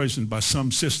been poisoned by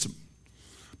some system,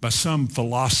 by some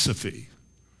philosophy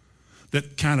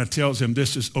that kind of tells him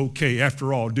this is okay.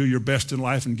 After all, do your best in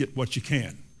life and get what you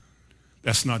can.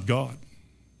 That's not God.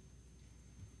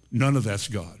 None of that's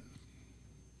God.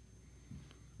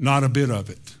 Not a bit of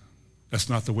it. That's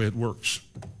not the way it works.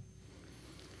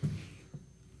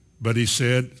 But he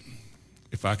said,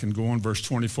 if I can go on, verse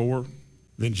 24,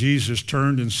 then Jesus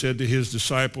turned and said to his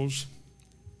disciples,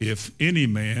 if any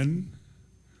man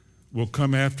will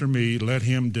come after me, let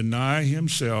him deny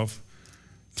himself,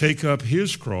 take up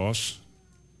his cross,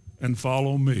 and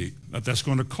follow me. Now, that's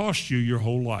going to cost you your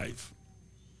whole life.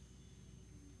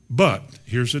 But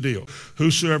here's the deal.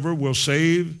 Whosoever will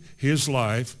save his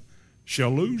life shall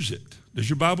lose it. Does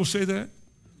your Bible say that?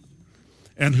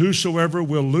 And whosoever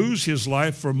will lose his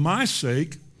life for my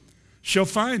sake shall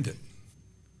find it.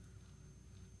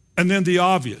 And then the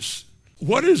obvious.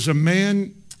 What is a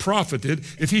man profited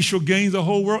if he shall gain the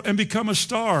whole world and become a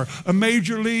star, a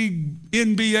major league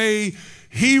NBA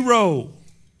hero,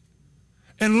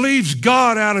 and leaves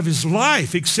God out of his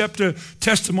life except a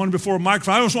testimony before a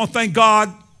microphone? I just want to thank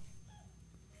God.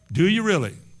 Do you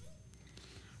really?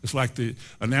 It's like the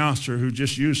announcer who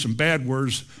just used some bad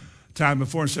words time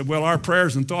before and said, well, our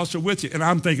prayers and thoughts are with you. And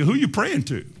I'm thinking, who are you praying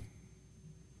to?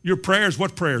 Your prayers,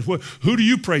 what prayers? Who do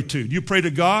you pray to? Do you pray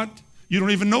to God? You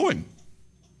don't even know him.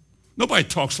 Nobody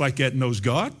talks like that and knows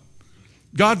God.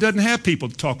 God doesn't have people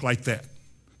that talk like that.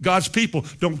 God's people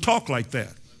don't talk like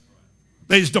that.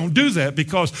 They just don't do that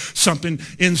because something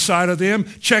inside of them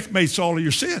checkmates all of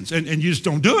your sins, and you just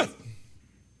don't do it.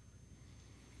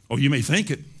 Oh, you may think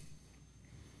it.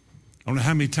 I don't know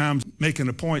how many times making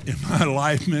a point in my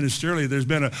life ministerially, there's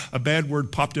been a bad word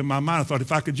popped in my mind. I thought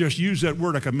if I could just use that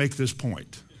word, I could make this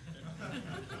point.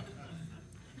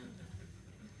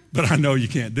 But I know you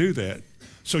can't do that,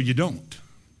 so you don't.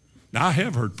 Now, I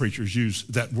have heard preachers use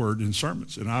that word in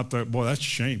sermons, and I thought, boy, that's a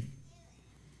shame.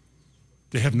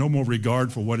 They have no more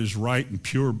regard for what is right and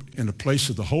pure in the place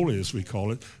of the holy, as we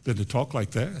call it, than to talk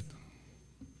like that.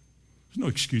 There's no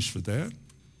excuse for that.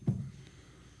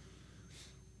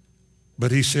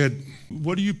 But he said,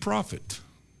 what do you profit,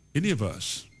 any of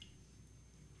us?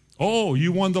 Oh,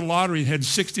 you won the lottery and had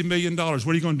 $60 million. What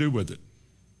are you going to do with it?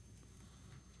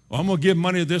 Well, I'm going to give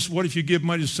money to this. What if you give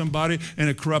money to somebody and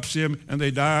it corrupts them and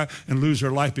they die and lose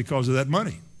their life because of that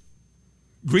money?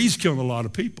 Greed's killing a lot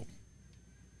of people.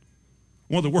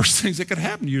 One of the worst things that could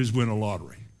happen to you is win a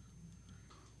lottery.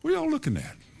 What are y'all looking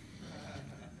at?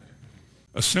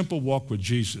 A simple walk with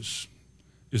Jesus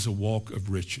is a walk of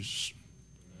riches.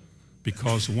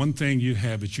 Because the one thing you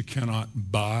have that you cannot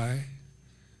buy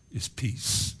is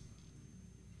peace.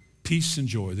 Peace and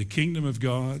joy. The kingdom of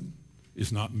God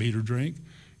is not meat or drink.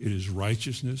 It is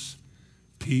righteousness,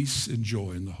 peace, and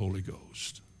joy in the Holy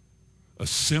Ghost. A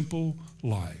simple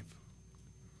life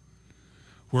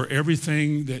where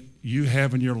everything that you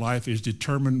have in your life is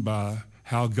determined by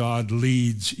how God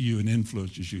leads you and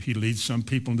influences you. He leads some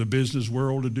people in the business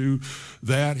world to do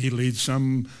that. He leads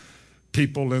some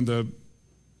people in the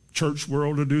church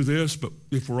world to do this. But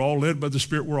if we're all led by the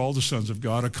Spirit, we're all the sons of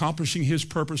God, accomplishing his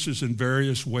purposes in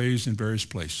various ways in various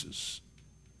places.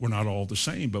 We're not all the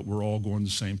same, but we're all going the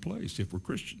same place if we're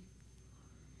Christian.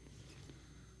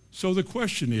 So the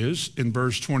question is, in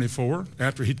verse 24,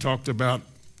 after he talked about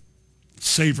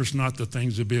savors not the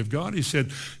things that be of God, he said,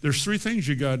 there's three things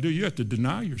you got to do. You have to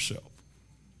deny yourself.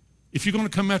 If you're going to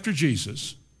come after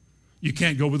Jesus, you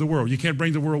can't go with the world. You can't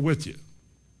bring the world with you.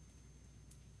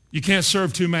 You can't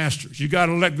serve two masters. You got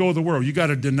to let go of the world. You got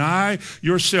to deny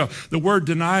yourself. The word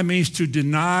deny means to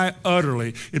deny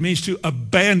utterly. It means to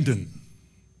abandon.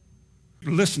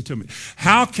 Listen to me.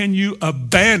 How can you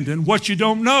abandon what you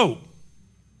don't know?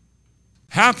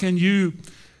 How can you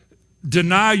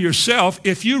deny yourself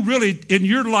if you really, in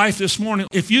your life this morning,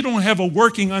 if you don't have a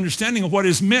working understanding of what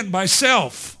is meant by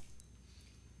self?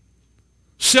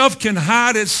 Self can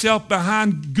hide itself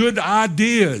behind good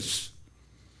ideas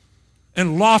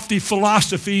and lofty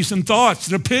philosophies and thoughts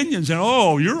and opinions, and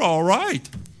oh, you're all right.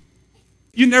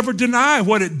 You never deny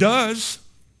what it does.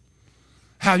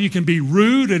 How you can be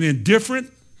rude and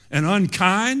indifferent and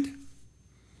unkind,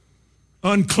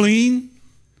 unclean,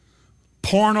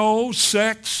 porno,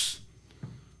 sex,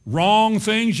 wrong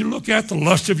things you look at, the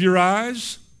lust of your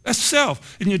eyes. That's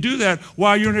self. And you do that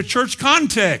while you're in a church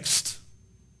context.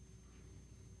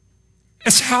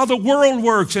 It's how the world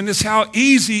works, and it's how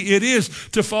easy it is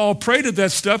to fall prey to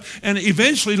that stuff and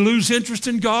eventually lose interest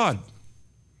in God.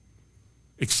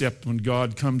 Except when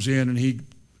God comes in and he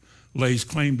lays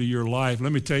claim to your life.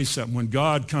 Let me tell you something. When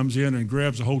God comes in and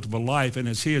grabs a hold of a life and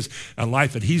it's a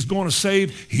life that he's going to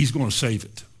save, he's going to save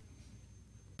it.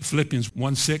 Philippians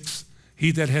 1:6,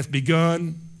 he that hath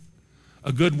begun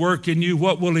a good work in you,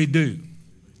 what will he do?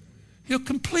 He'll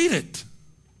complete it.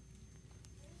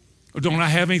 Don't I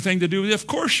have anything to do with it? Of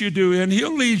course you do. And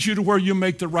he'll lead you to where you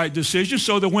make the right decision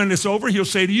so that when it's over, he'll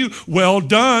say to you, well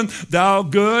done, thou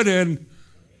good and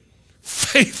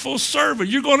faithful servant.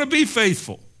 You're going to be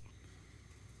faithful.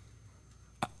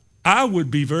 I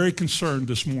would be very concerned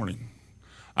this morning.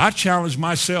 I challenge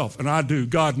myself, and I do.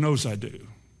 God knows I do.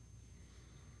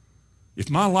 If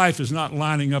my life is not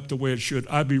lining up the way it should,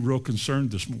 I'd be real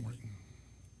concerned this morning.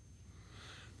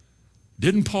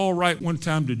 Didn't Paul write one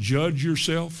time to judge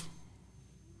yourself,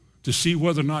 to see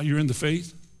whether or not you're in the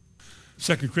faith?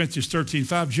 2 Corinthians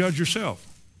 13:5, judge yourself.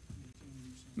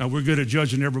 Now, we're good at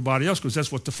judging everybody else because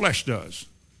that's what the flesh does.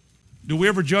 Do we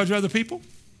ever judge other people?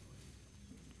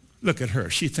 Look at her.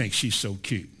 She thinks she's so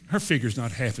cute. Her figure's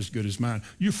not half as good as mine.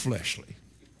 You're fleshly.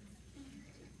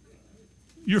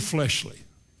 You're fleshly.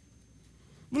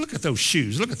 Well, look at those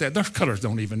shoes. Look at that. Their colors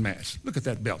don't even match. Look at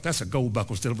that belt. That's a gold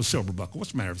buckle instead of a silver buckle.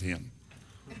 What's the matter with him?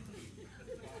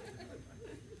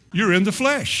 You're in the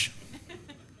flesh.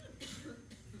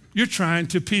 You're trying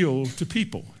to appeal to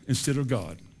people instead of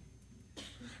God.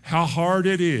 How hard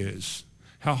it is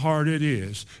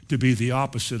to be the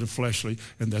opposite of fleshly,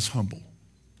 and that's humble.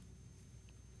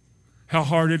 How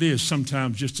hard it is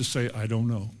sometimes just to say, I don't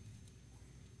know.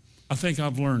 I think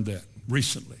I've learned that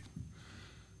recently.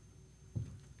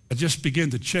 I just begin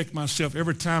to check myself.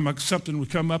 Every time something would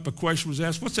come up, a question was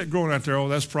asked, what's that growing out there? Oh,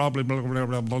 that's probably blah, blah,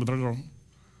 blah, blah, blah, blah.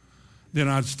 Then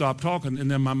I'd stop talking, and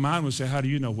then my mind would say, how do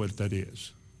you know what that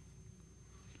is?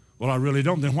 Well, I really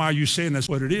don't. Then why are you saying that's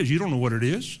what it is? You don't know what it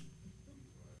is.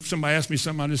 If somebody asks me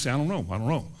something, I just say, I don't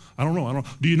know.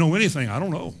 Do you know anything? I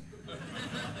don't know.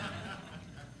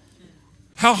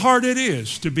 How hard it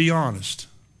is to be honest.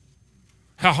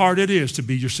 How hard it is to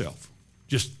be yourself.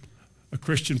 Just a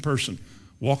Christian person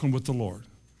walking with the Lord.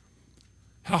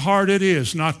 How hard it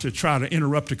is not to try to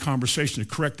interrupt a conversation to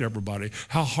correct everybody.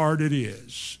 How hard it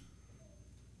is.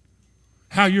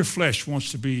 How your flesh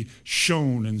wants to be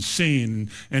shown and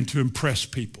seen and to impress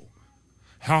people.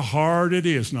 How hard it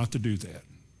is not to do that.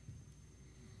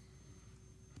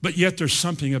 But yet there's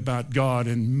something about God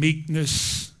and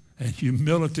meekness and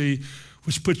humility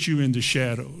which puts you in the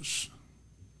shadows.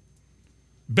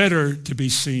 Better to be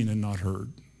seen and not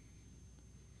heard.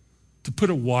 To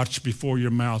put a watch before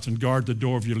your mouth and guard the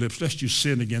door of your lips, lest you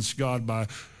sin against God by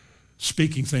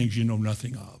speaking things you know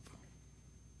nothing of.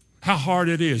 How hard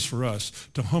it is for us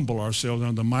to humble ourselves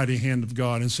under the mighty hand of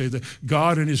God and say that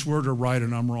God and his word are right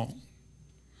and I'm wrong.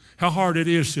 How hard it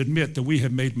is to admit that we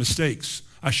have made mistakes.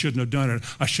 I shouldn't have done it.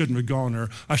 I shouldn't have gone there.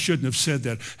 I shouldn't have said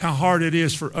that. How hard it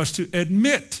is for us to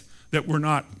admit that we're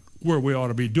not where we ought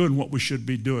to be, doing what we should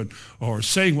be doing, or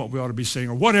saying what we ought to be saying,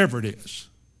 or whatever it is.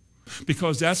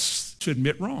 Because that's to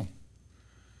admit wrong.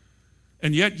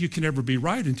 And yet you can never be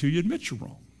right until you admit you're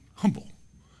wrong. Humble.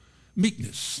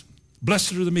 Meekness.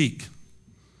 Blessed are the meek.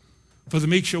 For the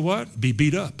meek shall what? Be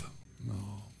beat up. No.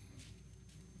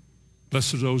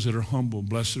 Blessed are those that are humble.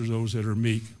 Blessed are those that are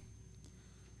meek.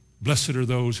 Blessed are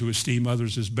those who esteem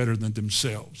others as better than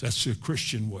themselves. That's the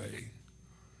Christian way.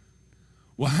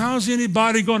 Well, how's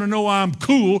anybody going to know I'm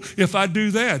cool if I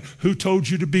do that? Who told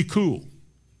you to be cool?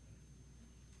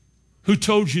 Who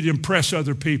told you to impress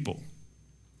other people?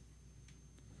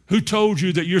 Who told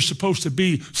you that you're supposed to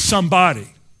be somebody?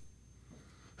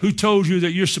 Who told you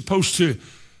that you're supposed to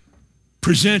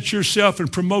present yourself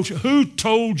and promote you? Who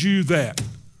told you that?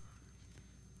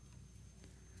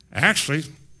 Actually,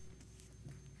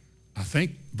 I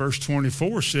think verse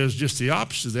 24 says just the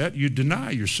opposite of that. You deny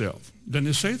yourself. Doesn't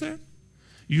it say that?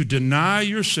 You deny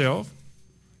yourself.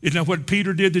 Isn't that what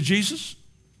Peter did to Jesus?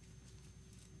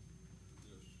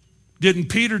 Didn't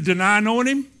Peter deny knowing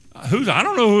him? I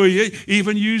don't know who he is.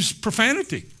 Even used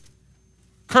profanity.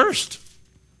 Cursed.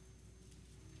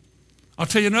 I'll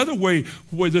tell you another way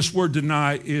where this word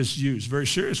deny is used. Very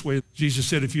serious way. Jesus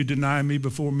said, if you deny me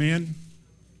before men,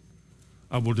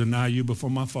 I will deny you before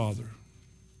my Father.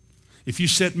 If you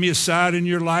set me aside in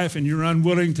your life and you're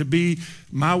unwilling to be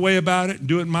my way about it,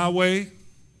 do it my way,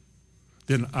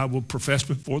 then I will profess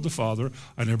before the Father,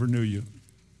 I never knew you.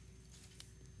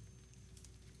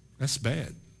 That's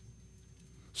bad.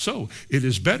 So it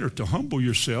is better to humble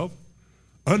yourself,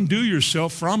 undo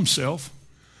yourself from self,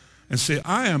 and say,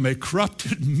 I am a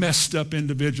corrupted, messed up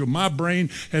individual. My brain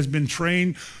has been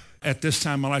trained at this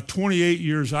time in my life. 28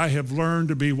 years, I have learned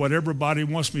to be what everybody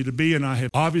wants me to be, and I have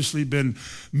obviously been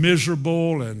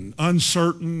miserable and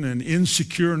uncertain and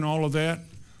insecure and all of that.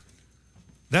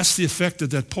 That's the effect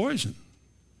of that poison.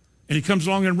 And he comes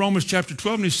along in Romans chapter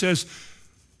 12 and he says,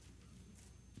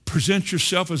 present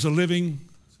yourself as a living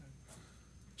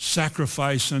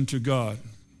sacrifice unto God.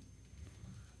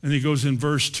 And he goes in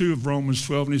verse 2 of Romans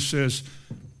 12 and he says,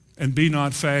 and be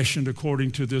not fashioned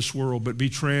according to this world, but be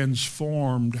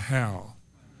transformed how?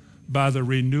 By the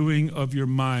renewing of your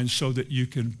mind so that you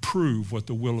can prove what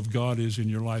the will of God is in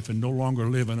your life and no longer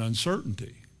live in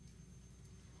uncertainty.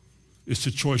 It's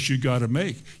a choice you got to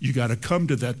make. You got to come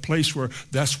to that place where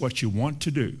that's what you want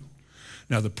to do.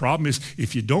 Now, the problem is,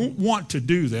 if you don't want to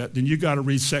do that, then you got to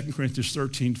read 2 Corinthians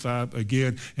 13:5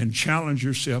 again and challenge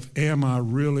yourself, am I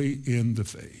really in the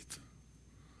faith?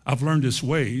 I've learned its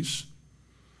ways.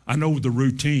 I know the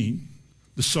routine,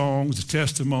 the songs, the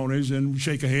testimonies, and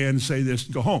shake a hand and say this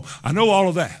and go home. I know all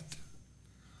of that.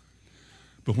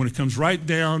 But when it comes right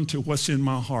down to what's in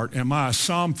my heart, am I a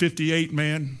Psalm 58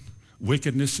 man?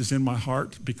 Wickedness is in my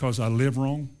heart because I live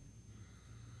wrong?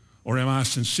 Or am I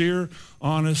sincere,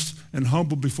 honest, and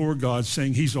humble before God,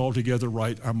 saying he's altogether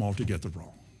right, I'm altogether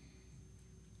wrong?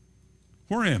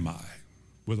 Where am I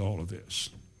with all of this?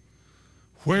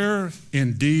 Where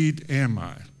indeed am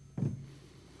I?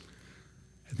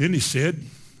 And then he said,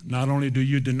 not only do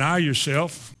you deny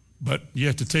yourself, but you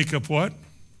have to take up what?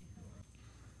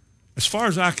 As far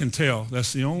as I can tell,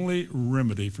 that's the only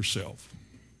remedy for self.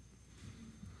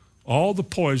 All the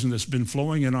poison that's been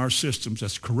flowing in our systems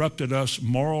that's corrupted us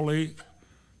morally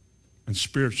and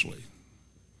spiritually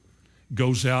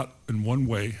goes out in one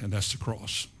way, and that's the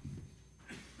cross.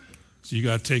 So you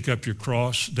got to take up your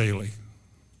cross daily.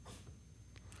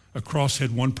 A cross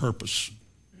had one purpose.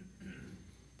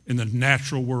 In the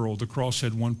natural world, the cross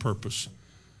had one purpose.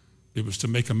 It was to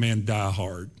make a man die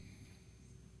hard.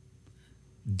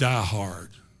 Die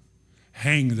hard.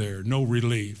 Hang there, no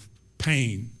relief,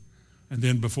 pain. And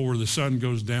then before the sun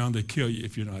goes down, they kill you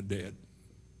if you're not dead.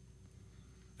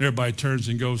 Everybody turns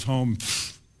and goes home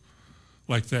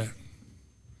like that.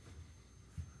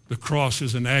 The cross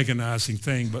is an agonizing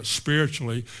thing, but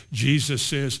spiritually, Jesus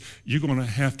says you're going to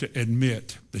have to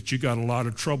admit that you got a lot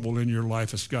of trouble in your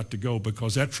life that's got to go,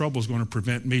 because that trouble is going to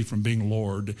prevent me from being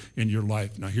Lord in your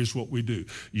life. Now, here's what we do.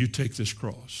 You take this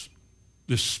cross,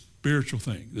 this spiritual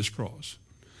thing, this cross.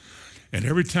 And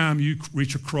every time you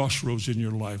reach a crossroads in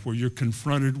your life where you're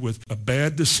confronted with a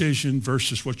bad decision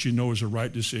versus what you know is a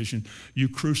right decision, you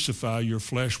crucify your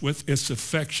flesh with its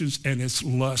affections and its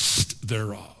lust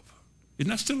thereof. Isn't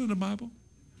that still in the Bible?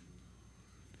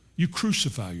 You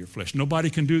crucify your flesh. Nobody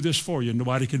can do this for you.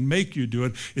 Nobody can make you do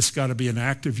it. It's got to be an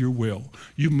act of your will.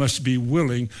 You must be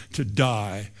willing to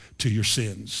die to your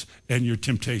sins and your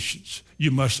temptations.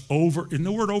 You must and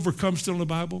the word overcome still in the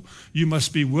Bible, you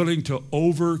must be willing to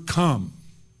overcome.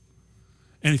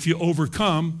 And if you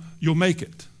overcome, you'll make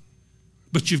it.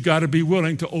 But you've got to be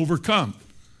willing to overcome.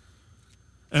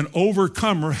 An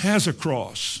overcomer has a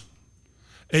cross.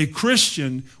 A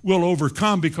Christian will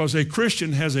overcome because a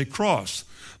Christian has a cross.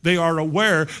 They are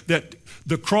aware that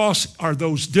the cross are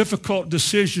those difficult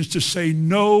decisions to say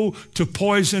no to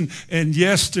poison and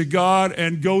yes to God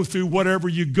and go through whatever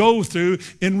you go through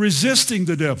in resisting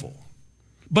the devil.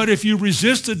 But if you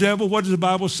resist the devil, what does the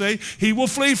Bible say? He will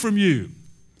flee from you.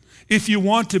 If you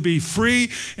want to be free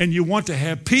and you want to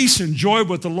have peace and joy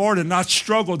with the Lord and not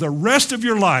struggle the rest of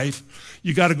your life,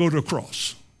 you got to go to a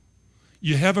cross.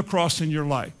 You have a cross in your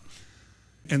life.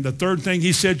 And the third thing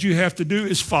he said you have to do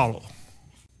is follow.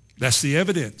 That's the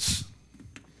evidence.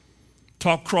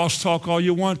 Talk crosstalk all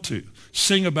you want to.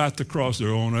 Sing about the cross.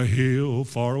 They're on a hill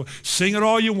far away. Sing it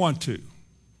all you want to.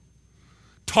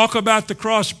 Talk about the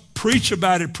cross. Preach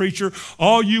about it, preacher,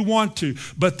 all you want to.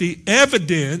 But the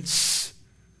evidence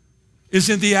is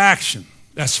in the action.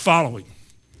 That's following.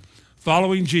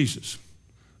 Following Jesus.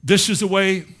 This is the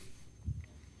way.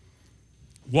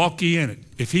 Walk ye in it.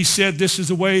 If he said this is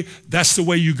the way, that's the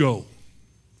way you go.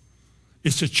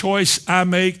 It's a choice I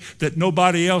make that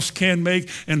nobody else can make,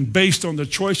 and based on the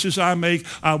choices I make,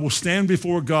 I will stand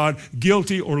before God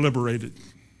guilty or liberated.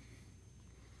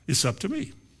 It's up to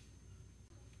me.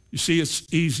 You see,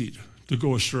 it's easy to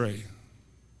go astray.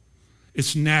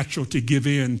 It's natural to give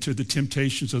in to the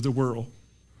temptations of the world.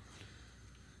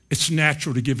 It's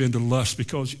natural to give in to lust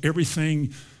because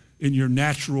everything in your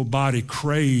natural body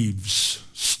craves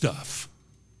stuff,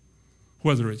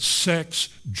 whether it's sex,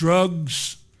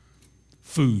 drugs,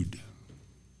 food,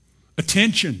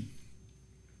 attention.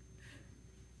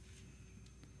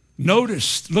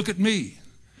 Notice, look at me.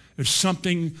 There's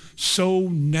something so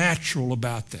natural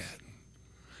about that.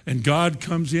 And God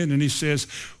comes in and he says,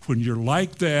 when you're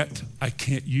like that, I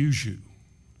can't use you.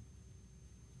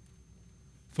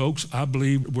 Folks, I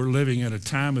believe we're living at a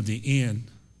time of the end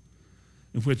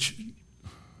in which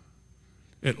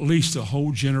at least a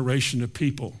whole generation of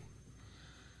people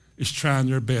is trying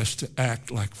their best to act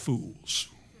like fools.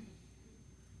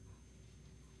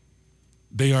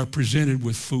 They are presented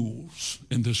with fools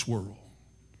in this world.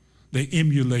 They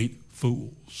emulate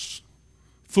fools,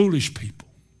 foolish people.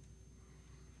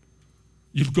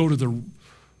 You go to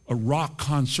a rock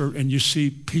concert and you see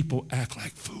people act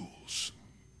like fools.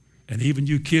 And even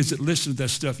you kids that listen to that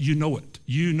stuff, you know it.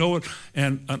 You know it.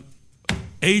 And an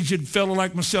aged fellow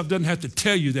like myself doesn't have to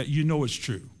tell you that. You know it's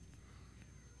true.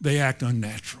 They act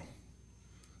unnatural.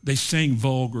 They sing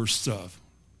vulgar stuff.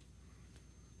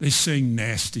 They sing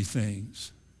nasty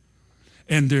things.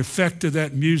 And the effect of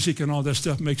that music and all that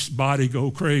stuff makes the body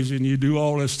go crazy, and you do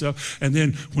all that stuff. And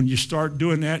then when you start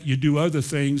doing that, you do other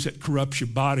things that corrupts your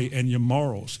body and your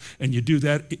morals. And you do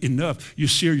that enough, you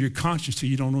sear your conscience till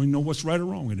you don't even know what's right or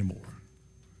wrong anymore.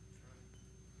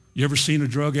 You ever seen a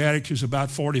drug addict who's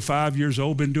about 45 years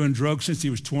old, been doing drugs since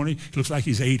he was 20? He looks like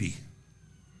he's 80.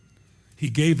 He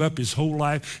gave up his whole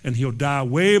life, and he'll die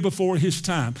way before his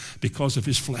time because of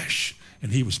his flesh.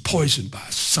 And he was poisoned by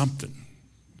something.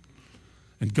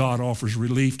 And God offers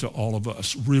relief to all of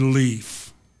us,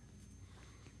 relief.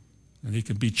 And it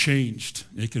can be changed.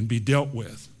 It can be dealt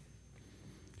with.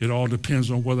 It all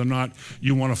depends on whether or not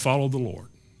you want to follow the Lord.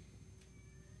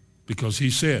 Because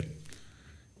he said,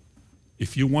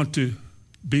 if you want to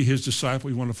be his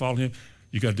disciple, you want to follow him,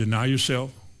 you got to deny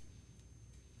yourself.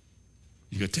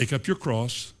 You got to take up your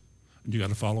cross, and you got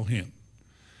to follow him.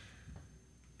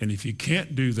 And if you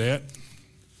can't do that,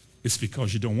 it's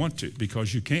because you don't want to,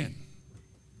 because you can.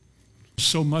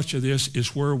 So much of this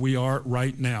is where we are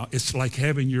right now. It's like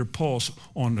having your pulse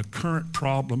on the current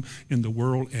problem in the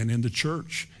world and in the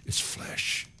church. It's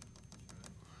flesh.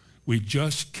 We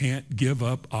just can't give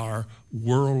up our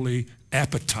worldly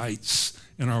appetites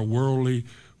and our worldly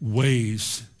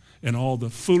ways and all the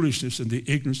foolishness and the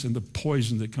ignorance and the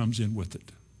poison that comes in with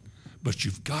it. But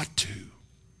you've got to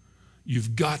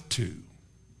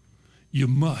You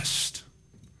must.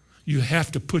 You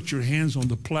have to put your hands on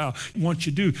the plow. Once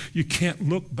you do, you can't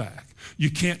look back. You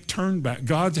can't turn back.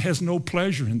 God has no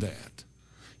pleasure in that.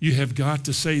 You have got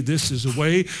to say, this is a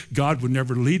way. God would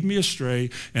never lead me astray,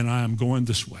 and I am going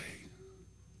this way.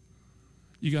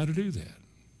 You got to do that.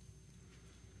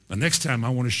 The next time I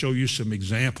want to show you some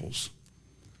examples.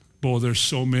 Boy, there's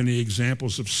so many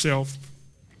examples of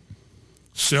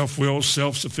self-will,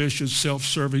 self-sufficient,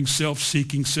 self-serving,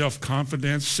 self-seeking,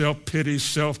 self-confidence, self-pity,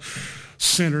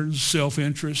 self-centered,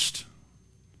 self-interest.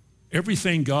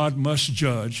 Everything God must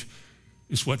judge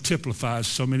is what typifies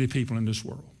so many people in this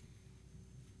world.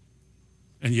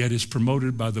 And yet it's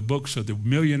promoted by the books of the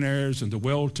millionaires and the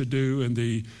well-to-do and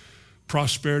the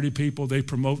prosperity people. They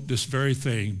promote this very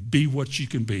thing. Be what you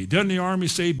can be. Doesn't the Army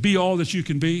say, be all that you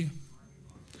can be?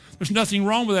 There's nothing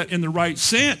wrong with that in the right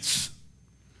sense.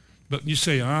 But you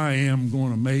say, I am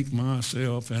going to make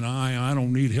myself and I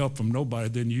don't need help from nobody,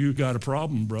 then you got a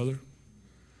problem, brother.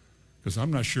 Because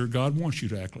I'm not sure God wants you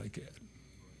to act like that.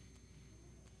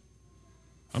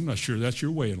 I'm not sure that's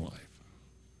your way in life.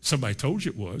 Somebody told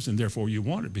you it was, and therefore you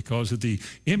want it because of the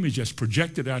image that's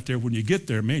projected out there. When you get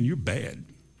there, man, you're bad.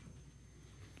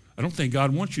 I don't think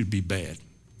God wants you to be bad.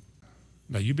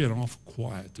 Now, you've been awful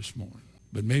quiet this morning,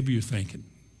 but maybe you're thinking.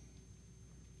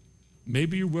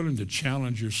 Maybe you're willing to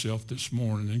challenge yourself this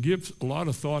morning and give a lot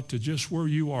of thought to just where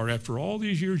you are. After all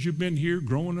these years you've been here,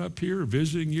 growing up here,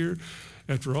 visiting here,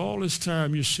 after all this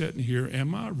time you're sitting here,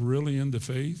 am I really in the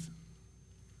faith?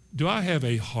 Do I have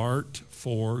a heart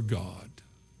for God?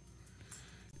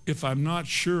 If I'm not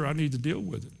sure, I need to deal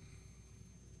with it.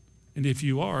 And if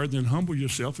you are, then humble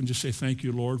yourself and just say, thank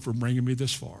you, Lord, for bringing me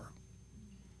this far.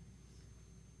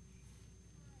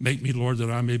 Make me, Lord,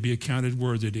 that I may be accounted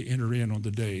worthy to enter in on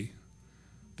the day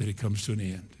that it comes to an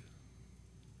end.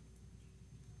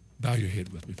 Bow your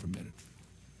head with me for a minute.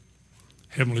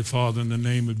 Heavenly Father, in the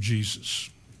name of Jesus,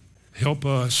 help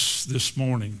us this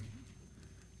morning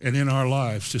and in our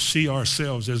lives to see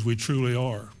ourselves as we truly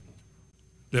are,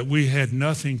 that we had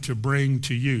nothing to bring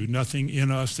to you, nothing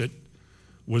in us that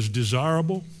was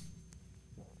desirable,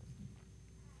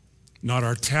 not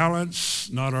our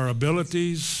talents, not our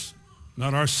abilities,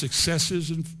 not our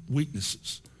successes and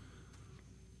weaknesses.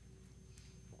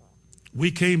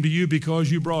 We came to you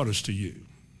because you brought us to you.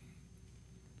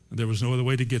 And there was no other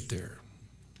way to get there.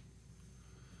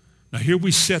 Now here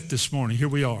we sit this morning, here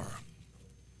we are.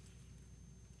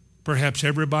 Perhaps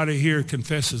everybody here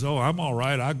confesses, oh, I'm all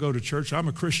right, I go to church, I'm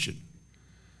a Christian.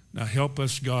 Now help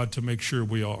us, God, to make sure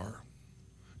we are,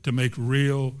 to make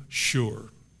real sure.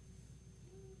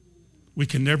 We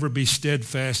can never be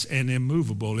steadfast and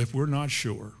immovable if we're not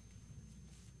sure.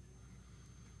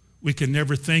 We can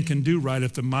never think and do right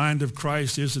if the mind of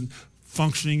Christ isn't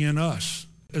functioning in us.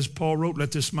 As Paul wrote,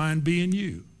 let this mind be in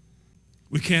you.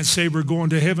 We can't say we're going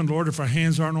to heaven, Lord, if our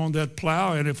hands aren't on that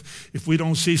plow and if we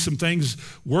don't see some things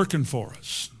working for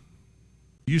us.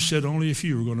 You said only a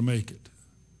few are going to make it.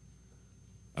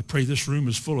 I pray this room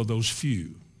is full of those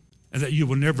few and that you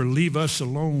will never leave us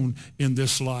alone in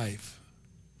this life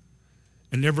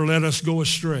and never let us go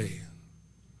astray.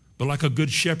 But like a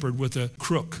good shepherd with a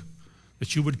crook,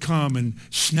 that you would come and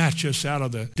snatch us out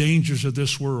of the dangers of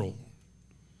this world.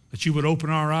 That you would open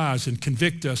our eyes and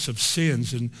convict us of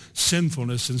sins and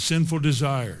sinfulness and sinful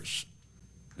desires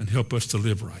and help us to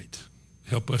live right.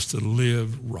 Help us to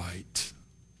live right.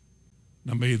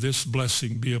 Now may this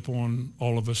blessing be upon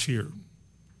all of us here.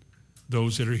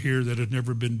 Those that are here that have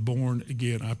never been born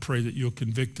again, I pray that you'll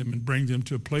convict them and bring them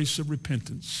to a place of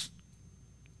repentance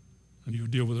and you'll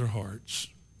deal with their hearts.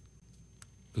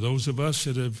 For those of us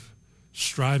that have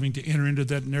striving to enter into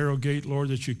that narrow gate, Lord,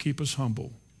 that you keep us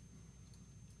humble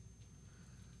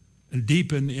and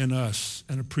deepen in us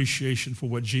an appreciation for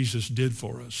what Jesus did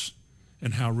for us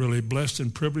and how really blessed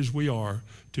and privileged we are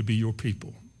to be your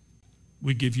people.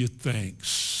 We give you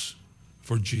thanks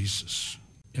for Jesus,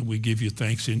 and we give you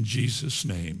thanks in Jesus'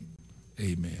 name.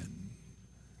 Amen.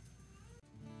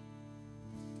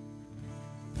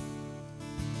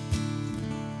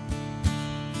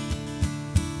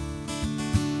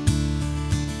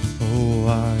 Oh,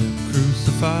 I am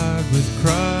crucified with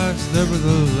Christ,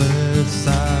 nevertheless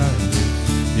I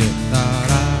live, yet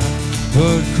not I,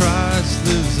 but Christ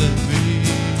lives in me.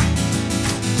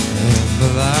 And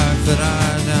the life that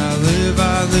I now live,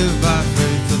 I live by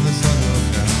faith in the Son of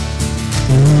God,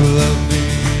 who loved me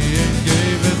and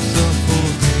gave himself for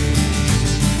me.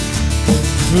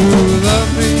 Who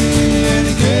loved me and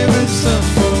he gave himself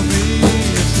for me,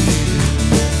 yes he did.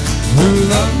 Who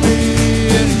loved me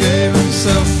and he gave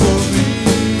himself for me.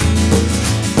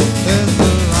 And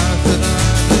the life that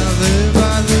I now live,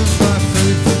 I live by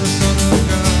faith in the Son of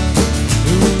God,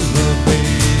 who loved me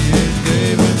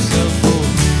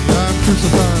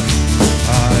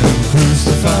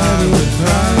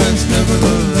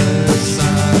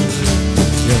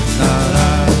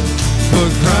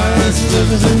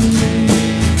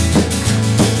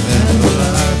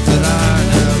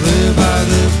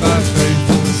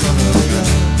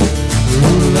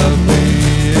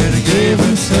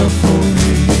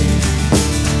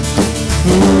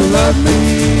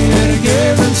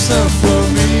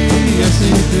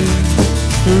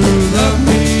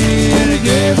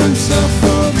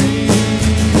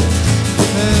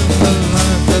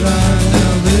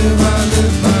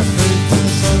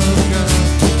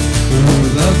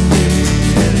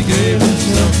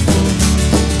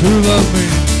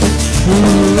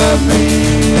loved me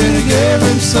and he gave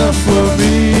himself for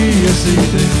me. Yes, he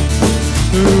did.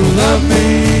 Who loved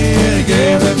me